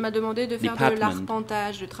survey il m'a demandé de faire department. De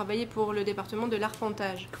l'arpentage, de travailler pour le département de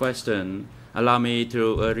l'arpentage. Question. Allow me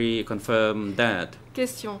to reconfirm that.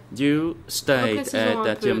 Question. You stayed at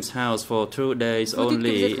Tachim's house for 2 days vous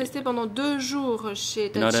only. Vous êtes resté pendant 2 jours chez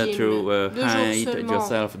Tachim. In order to 2 jours hide seulement.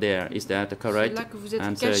 yourself there. Is that correct? C'est là que vous êtes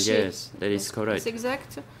Answer caché. yes, that is correct. C'est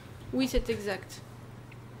exact? Oui, c'est exact.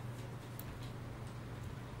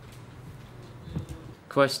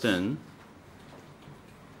 Question.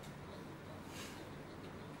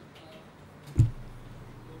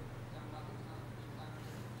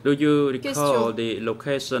 Do you recall the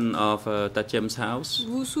location of Tachim's house?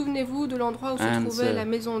 Vous souvenez-vous de l'endroit où se trouvait la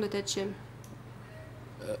maison de Tachim?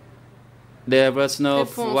 There was no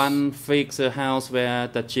one fixed house where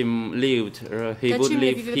Tachim lived. He would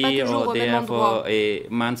live here or there for a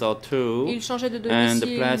month or two. Il changeait de domicile. And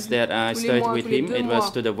the place that I stayed with him, it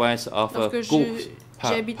was to the west of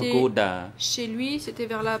J'ai habité chez lui, c'était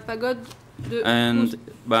vers la pagode de And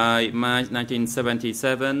by March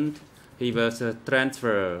 1977, he was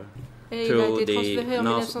transferred to the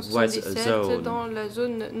northwest zone. Dans la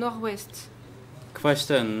zone nord-ouest.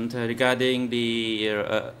 Question regarding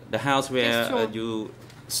the house where you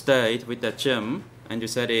stayed with the Tachim, and you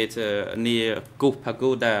said it's near Kuh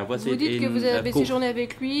Pagoda. Was Vous it dites que vous avez séjourné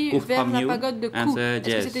avec lui vers la pagode de Kuh.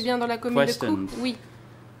 Est-ce que c'était bien dans la commune de Kuh? Oui.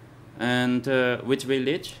 And which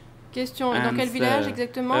village? Question. Dans quel village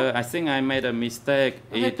exactement? I think I made a mistake.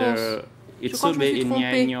 It should be in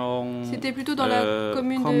Nyanyong. C'était plutôt dans la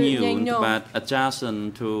commune de Nyanyong, but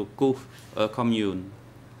adjacent to Kuh commune.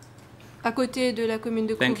 À côté de la commune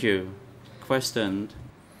de Kuh. Thank you. Question.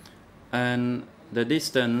 And the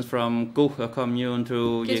distance from Kuh commune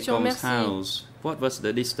to Yekom's house. What was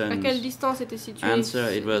the distance? À quelle distance était située?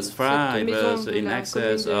 Answer. It was far. It was in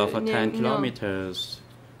excess of 10 kilometers.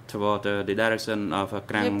 Toward the direction of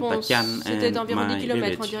Krang Tachan and d'environ 10 my km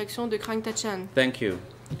village. En direction de Krang Tachan. Thank you.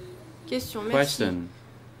 Question. Merci. Question.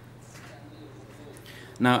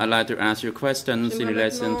 Now I'd like to ask you questions in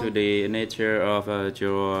relation to the nature of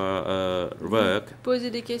your work.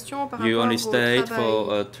 Poser des questions par you rapport only au stayed travail.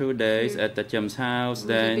 for 2 days at the Chim's house,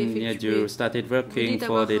 then you started working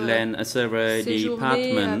for the land survey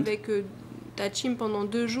department. Avec Tachim pendant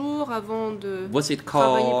 2 jours avant de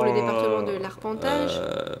travailler pour le département de l'arpentage.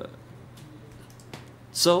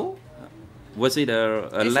 So, was it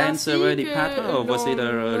a land survey department or was it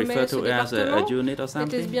referred to as a unit or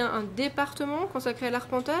something? Était-ce bien un département consacré à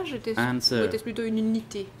l'arpentage ou était-ce plutôt une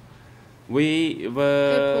unité? We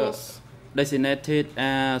were designated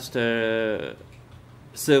as the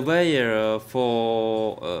surveyor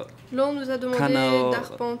for L'on nous a demandé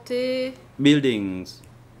d'arpenter buildings.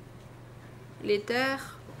 Les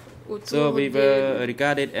terres autour so we were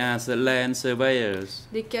regarded as land surveyors.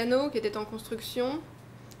 Des canaux qui étaient en construction.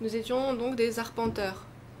 Nous étions donc des arpenteurs.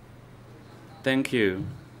 Thank you.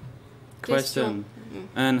 Question.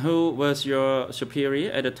 And who was your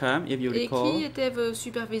superior at the time, if you recall? Et qui était vos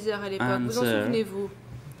superviseurs à l'époque? Vous en souvenez-vous?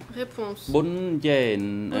 Réponse. Bun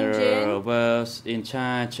Yen was in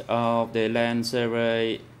charge of the land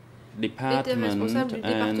survey department,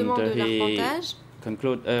 and he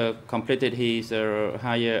completed his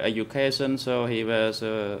higher education, so he was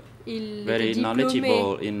very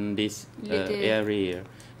knowledgeable in this area.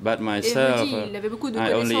 But myself,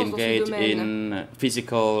 I only engaged in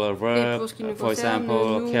physical work, for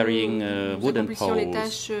example, carrying wooden poles. Les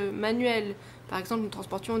tâches manuelles. Par exemple, nous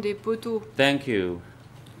transportions des poteaux. Thank you.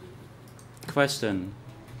 Question.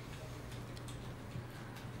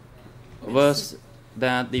 Was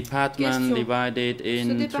that department divided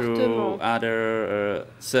into other,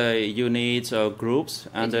 say, units or groups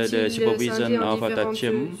under the supervision of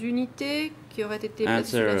Tachim?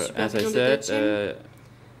 Answer, as I said,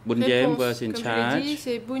 Bunyen was in charge,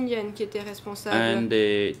 and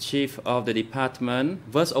the chief of the department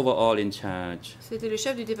was overall in charge. C'était le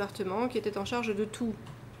chef du département qui était en charge de tout.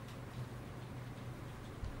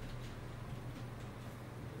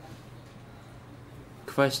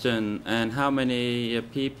 Question. And how many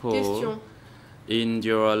people in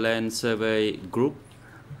your land survey group?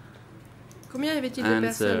 Combien y avait-il de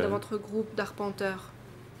personnes dans votre groupe d'arpenteurs?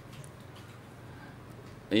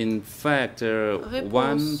 In fact,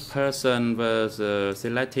 one person was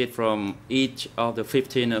selected from each of the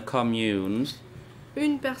 15 communes.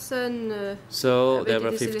 Une personne so there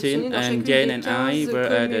were 15, and Jane and I were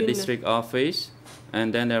at the district office,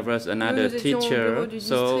 and then there was another teacher,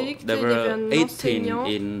 so there were 18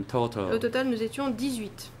 in total. Au total, nous étions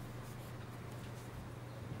 18.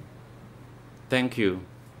 Thank you.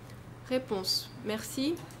 Réponse.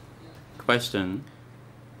 Merci. Question.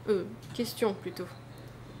 Question plutôt.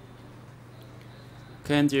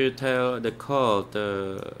 Can you tell the code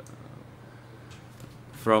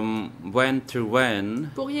from when to when?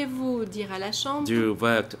 Pourriez-vous dire à la Chambre you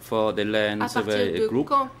worked for the land survey group?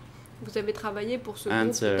 Quand vous avez travaillé pour ce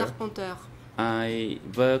groupe d'arpenteurs? I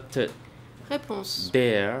worked Réponse.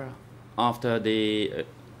 there after the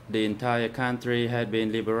entire country had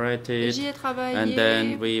been liberated, and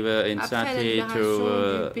then we were instructed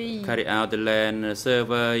to carry out the land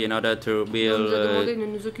survey in order to build a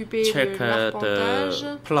checkered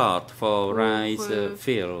plot for rice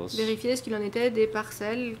fields. Vérifier ce qu'il en était des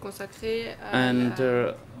parcelles consacrées à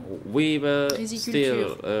and we were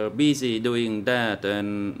still busy doing that,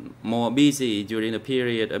 and more busy during the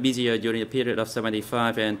period, busier during the period of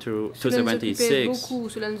 75 and to 76.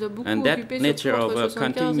 And that nature of work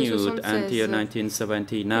continued until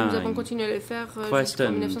 1979.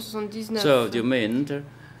 Question. So you meant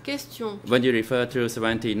Question. when you refer to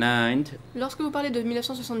 79, lorsque vous parlez de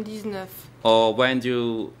 1979, or when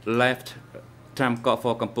you left Tramkok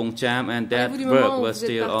for Kampong Cham, and that work was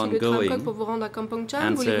still ongoing? Pour vous rendre à Kampong Cham,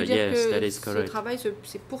 answer, yes, that is ce correct. travail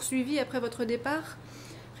s'est poursuivi après votre départ?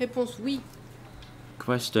 Réponse oui.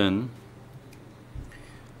 Question.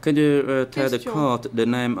 Can you tell the court the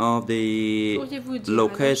name of the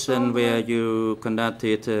location where you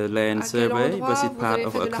conducted a land survey? Was it part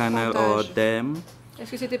of a canal or dam? Est-ce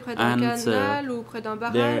que c'était près d'un canal ou près d'un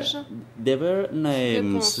barrage? There were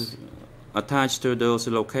names attached to those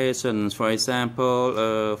locations. For example,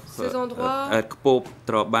 at Kpop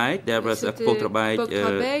Trabek, there was a Kpop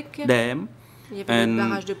Trabek dam. And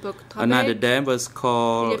another dam was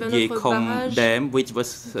called Yekom Dam, which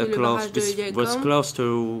was close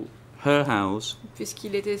to her house.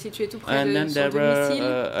 Puisqu'il était situé tout près and de then son there domicile.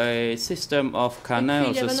 were a system of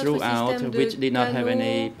canals throughout which did not have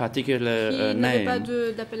any particular name.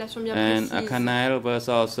 And a canal was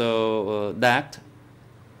also dug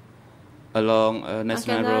along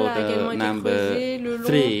National Road number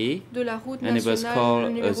 3, and it was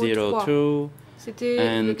called 02,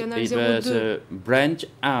 and it was branched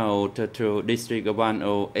out to District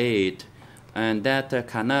 108, and that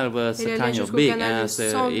canal was kind of big as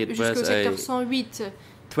it was a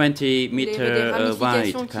 20-meter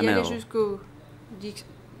wide canal.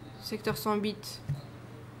 Secteur 108.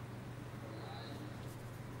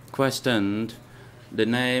 Questioned the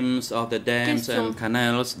names of the dams and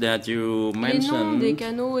canals that you mentioned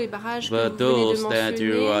were those that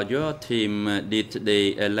your team did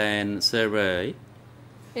the land survey.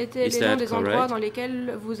 Étaient les noms des endroits dans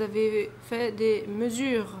lesquels vous avez fait des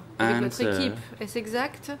mesures avec votre équipe. Est-ce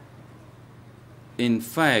exact? In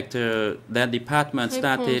fact, that department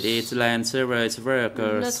started its land survey work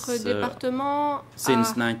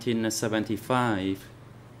since 1975.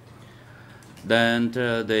 Then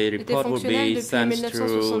the report would be sent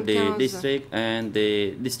through the district, and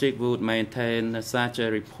the district would maintain such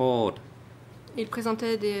a report. Il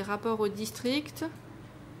présentait des rapports au district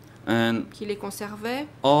qui les conservait.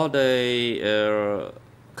 All the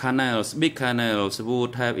canals, big canals,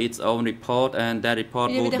 would have its own report, and that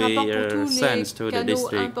report would be sent to the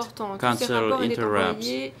district. Council interrupts.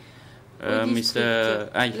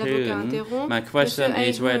 Mr. Hoeun, my question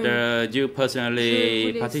is whether you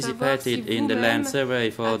personally participated in the land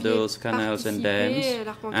survey for those canals and dams.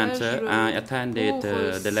 Answer: I attended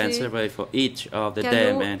the land survey for each of the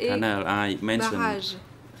dam and canal I mentioned.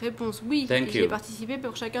 Réponse: oui, j'ai participé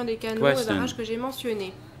pour chacun des canaux et barrages que j'ai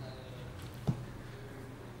mentionnés.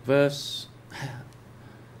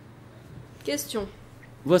 Question.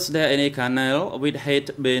 Was there any canal which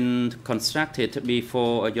had been constructed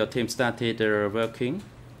before your team started working?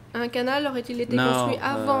 Un canal aurait-il été construit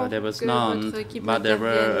avant there was que none, votre équipe but there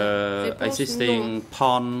were Réponse, existing non.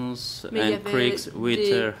 ponds Mais and creeks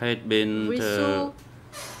which had been ruisseaux,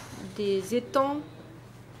 des étangs.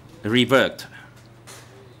 reworked.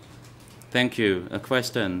 Thank you. A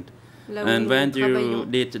question. And when you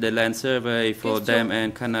did the land survey for dam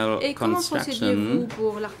and canal construction,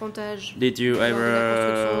 did you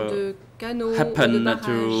ever happen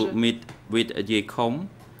to meet with Hoeun?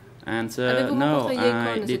 Answer: no,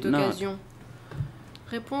 I did not.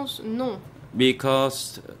 Réponse: non.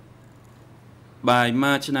 Because by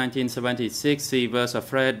March 1976, he was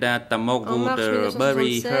afraid that Tamok would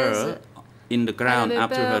bury her in the ground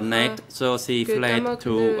up to her neck, so she fled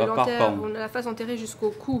to a Kokong. La face enterrée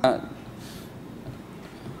jusqu'au cou.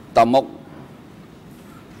 Tamok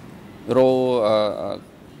ro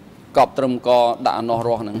cọp trùm co đã nó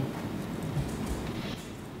roh nè.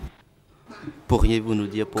 Pourriez-vous nous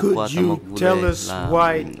dire pourquoi Tamok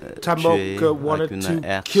voulait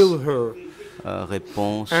la kill her?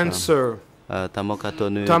 Réponse. Answer. Tamok a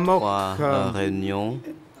tenu 3 réunions.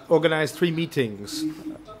 Organized 3 meetings.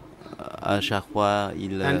 À chaque fois,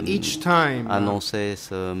 il time, annonçait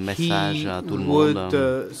ce message à tout le monde.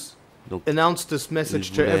 Donc, announced this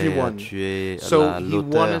message to everyone. So he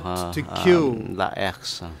wanted to kill la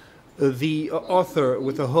herse. The author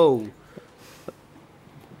with a hoe.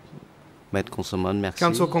 Maître Consamon, merci.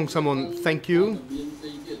 Council Kongsamon, thank you.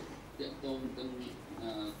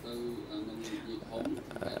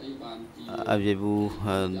 Aviez-vous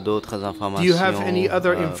d'autres informations? Do you have any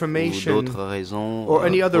other information ou d'autres raisons or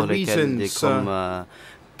any other pour lesquelles reasons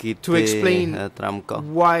to explain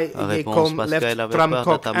why Hoeun left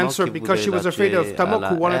Tramkok? Answer: because she was afraid of Tamok,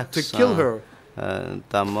 who wanted to kill her.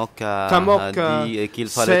 Tamok a dit qu'il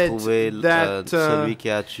fallait trouver celui qui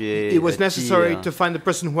a tué. It was necessary to find the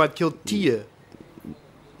person who had killed Tia.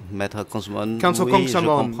 Maître Kongsamon, Council oui,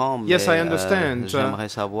 Kongsamon, je comprends, yes, I mais understand. j'aimerais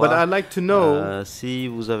savoir but I'd like to know si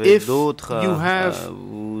vous avez d'autres,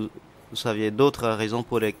 vous saviez d'autres raisons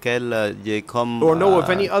pour lesquelles Hoeun or know of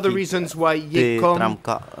any other reasons why Hoeun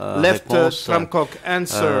left Tramkok.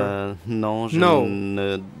 Answer: non, je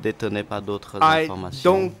ne détenais pas d'autres informations. I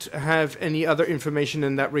don't have any other information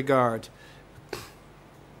in that regard.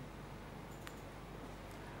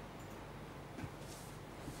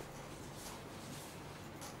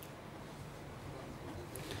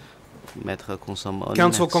 Maître Kongsamon,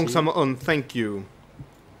 Council Kongsamon, thank you.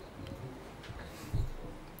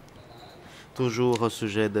 Toujours au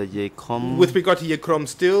sujet de Hoeun. With regard to Hoeun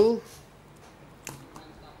still,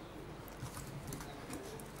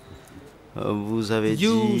 vous avez dit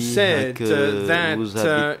que vous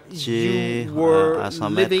habitiez à 100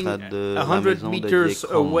 mètres de la 100 maison meters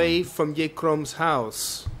de away from Hoeun's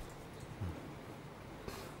house.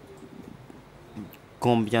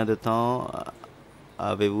 Combien de temps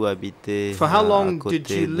avez-vous habité For how long à côté did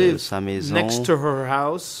you de live sa maison? next to her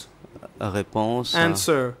house? Réponse.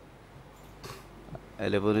 Answer: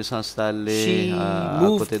 Elle est venue s'installer à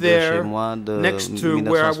côté de chez moi de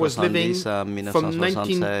 1970 à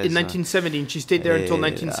 1976. In 1970, she stayed there until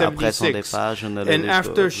 1976. And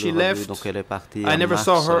after she left, I never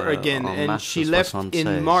saw her again. And she left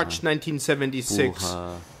in March 1976.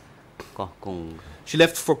 She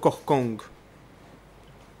left for Hoeun.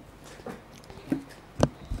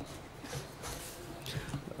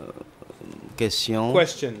 Question.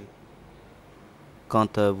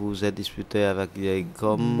 Quand vous êtes disputé avec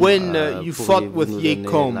Yekom, when you fought with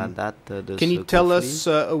Yekom, can you tell us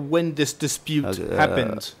when this dispute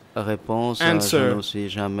happened? Réponse, Answer. Je ne me suis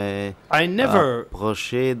jamais I never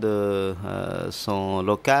approché de son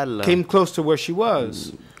local. Came close to where she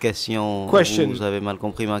was. Question. Vous avez mal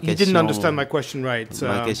compris ma question. You didn't understand my question right.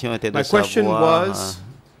 Ma question était de my question savoir was,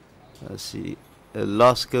 si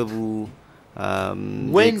lorsque vous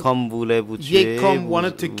when Yekom voulait vous tuer,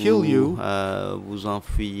 wanted to kill you, vous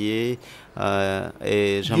enfuyez,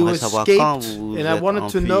 et j'aimerais savoir quand vous and I wanted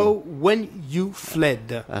to know when you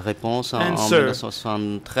fled. Réponse en Answer.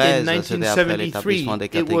 1973, c'était après l'établissement des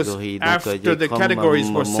catégories. Donc after the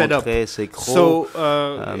categories were set up. So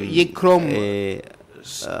Yekom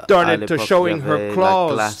started to showing her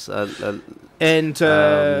claws. And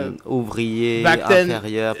back then,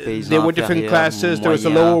 there were different classes. There was a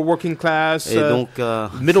lower working class,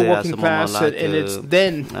 middle working class, and it's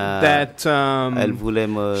then that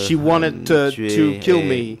she wanted to kill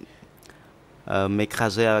me,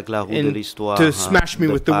 m'écraser avec la roue de l'histoire, to smash me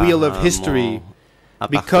with the wheel of history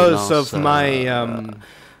because of my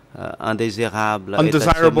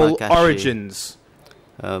undesirable origins.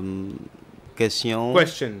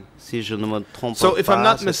 Question. Si je ne me trompe so if pas, I'm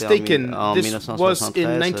not mistaken, this was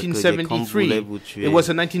in 1973. It was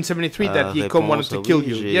in 1973 that Yekom wanted to kill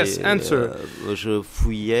you. Yes, answer. Je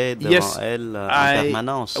fouillais devant elle en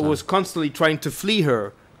permanence. I was constantly trying to flee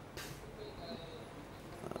her.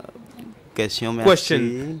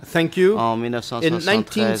 Question. Thank you. En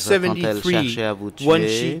 1973, when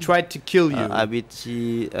she tried to kill you,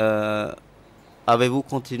 avez-vous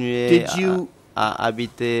continué à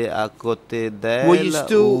habiter à côté d'elle? Were you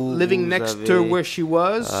still living next to where she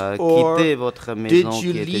was, or did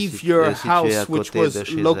you leave your house, which was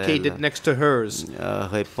located next to hers?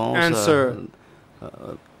 Réponse. Answer.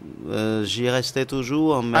 J'y restais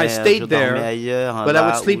toujours, mais I stayed there, ailleurs, but I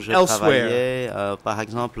would sleep elsewhere. Par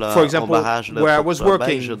exemple, for example, where I was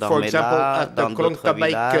working, for example, at the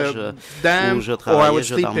Kolonkabaik Dam, or I would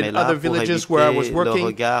sleep in other villages where I was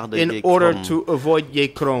working in order to avoid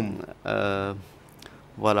Yekom.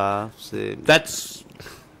 Voilà,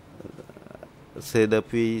 c'est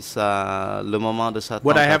depuis le moment de sa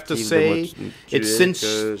what I have to say, it's since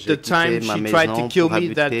the time she tried to kill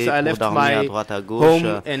me that I left my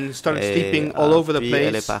home and started sleeping all over the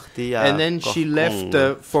place, and then she left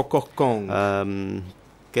for Hoeun.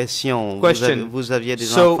 Question. Vous aviez des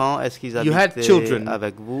so enfants? Est-ce qu'ils habitaient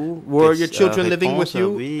avec vous? Were your children living with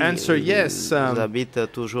you? Oui, Answer, yes. Ils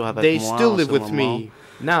habitent toujours avec they moi still en live ce with moment. me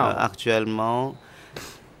now. Actuellement.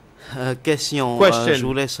 Question. Je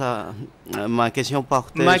voulais ça. Ma question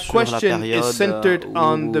portait My sur la question période is centered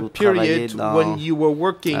on the period when you were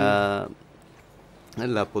working la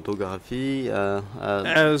photographie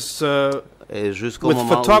as jusqu'au with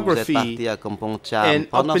moment photography, où vous êtes parti à Kampong Cham. and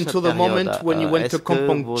up until the moment when you went to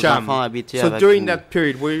Kampong Cham. So during that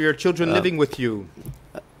period, were your children living with you?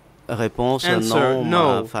 Réponse. Answer,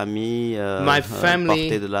 no. Ma famille My family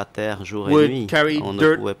portait de la terre jour et would nuit. carry On ne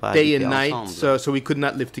dirt pouvait pas day habiter and night, ensemble. so we could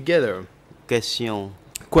not live together. Question.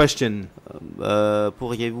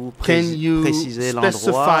 Pourriez-vous préciser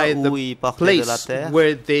l'endroit où ils portaient de la terre?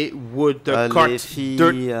 Where they would les filles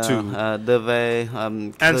devaient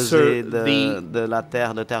creuser de la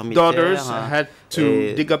terre de termitière. Daughters had to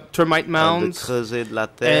dig up termite mounds, creuser de la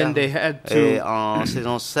terre, and they had to et en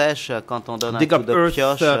saison sèche, quand on donne un dig coup up de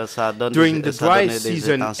pioche, earth ça donne during the dry des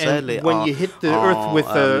season, étincelles, and et when you hit the earth with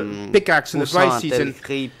a pickaxe in the dry season,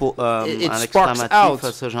 it sparks out.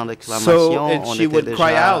 Ce genre So she would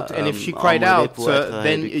cry out, and if she cried out,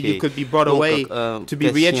 then you could be brought away to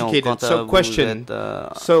be re-educated. So question,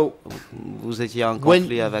 so vous étiez en when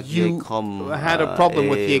conflit avec you Yekom, had a problem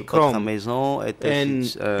with Yekom, and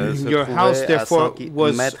your house therefore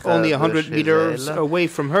was only 100 meters away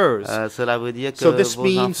from hers. Cela veut dire que So this vos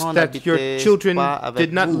means enfants that your children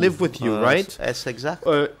did not live with you, right? Est-ce exact?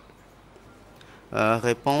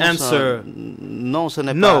 Réponse. Answer. Non, ce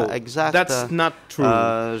n'est No, pas exact. that's not true.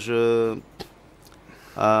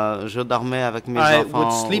 Je dormais avec mes I enfants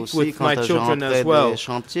would sleep aussi with quand my je children rentrais as well des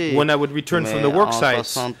chantiers. when I would return from the Mais work en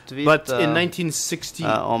sites. 68, But in 1968,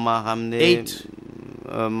 on m'a ramené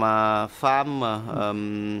ma femme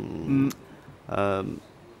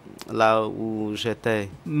là où j'étais.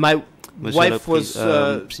 My wife was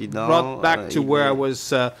brought back to where I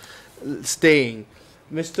was staying.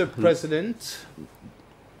 Mr. President,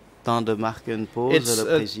 temps de marquer une pause, it's le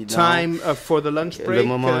président. Time for the lunch break. Le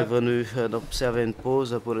moment est venu d'observer une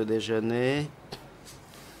pause pour le déjeuner.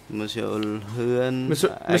 Monsieur Hoeun,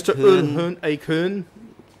 Mr. Hoeun.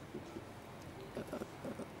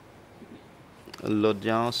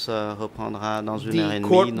 L'audience reprendra dans une heure et demie. The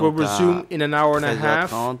court will resume in an hour and a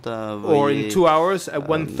half or in 2 hours at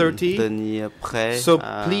 1:30. So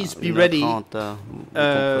please be ready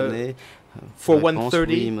for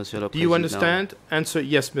 1:30. Do you understand? Answer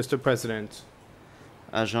yes, Mr. President.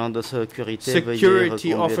 Agent de sécurité, veuillez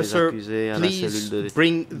reconduire les accusés à la cellule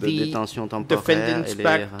de détention temporaire et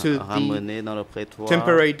les ramener dans le prétoire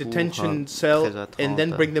temporary detention cell and then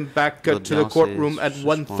bring them back to the courtroom at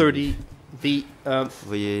 1:30. The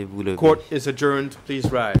court is adjourned. Please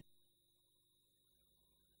rise.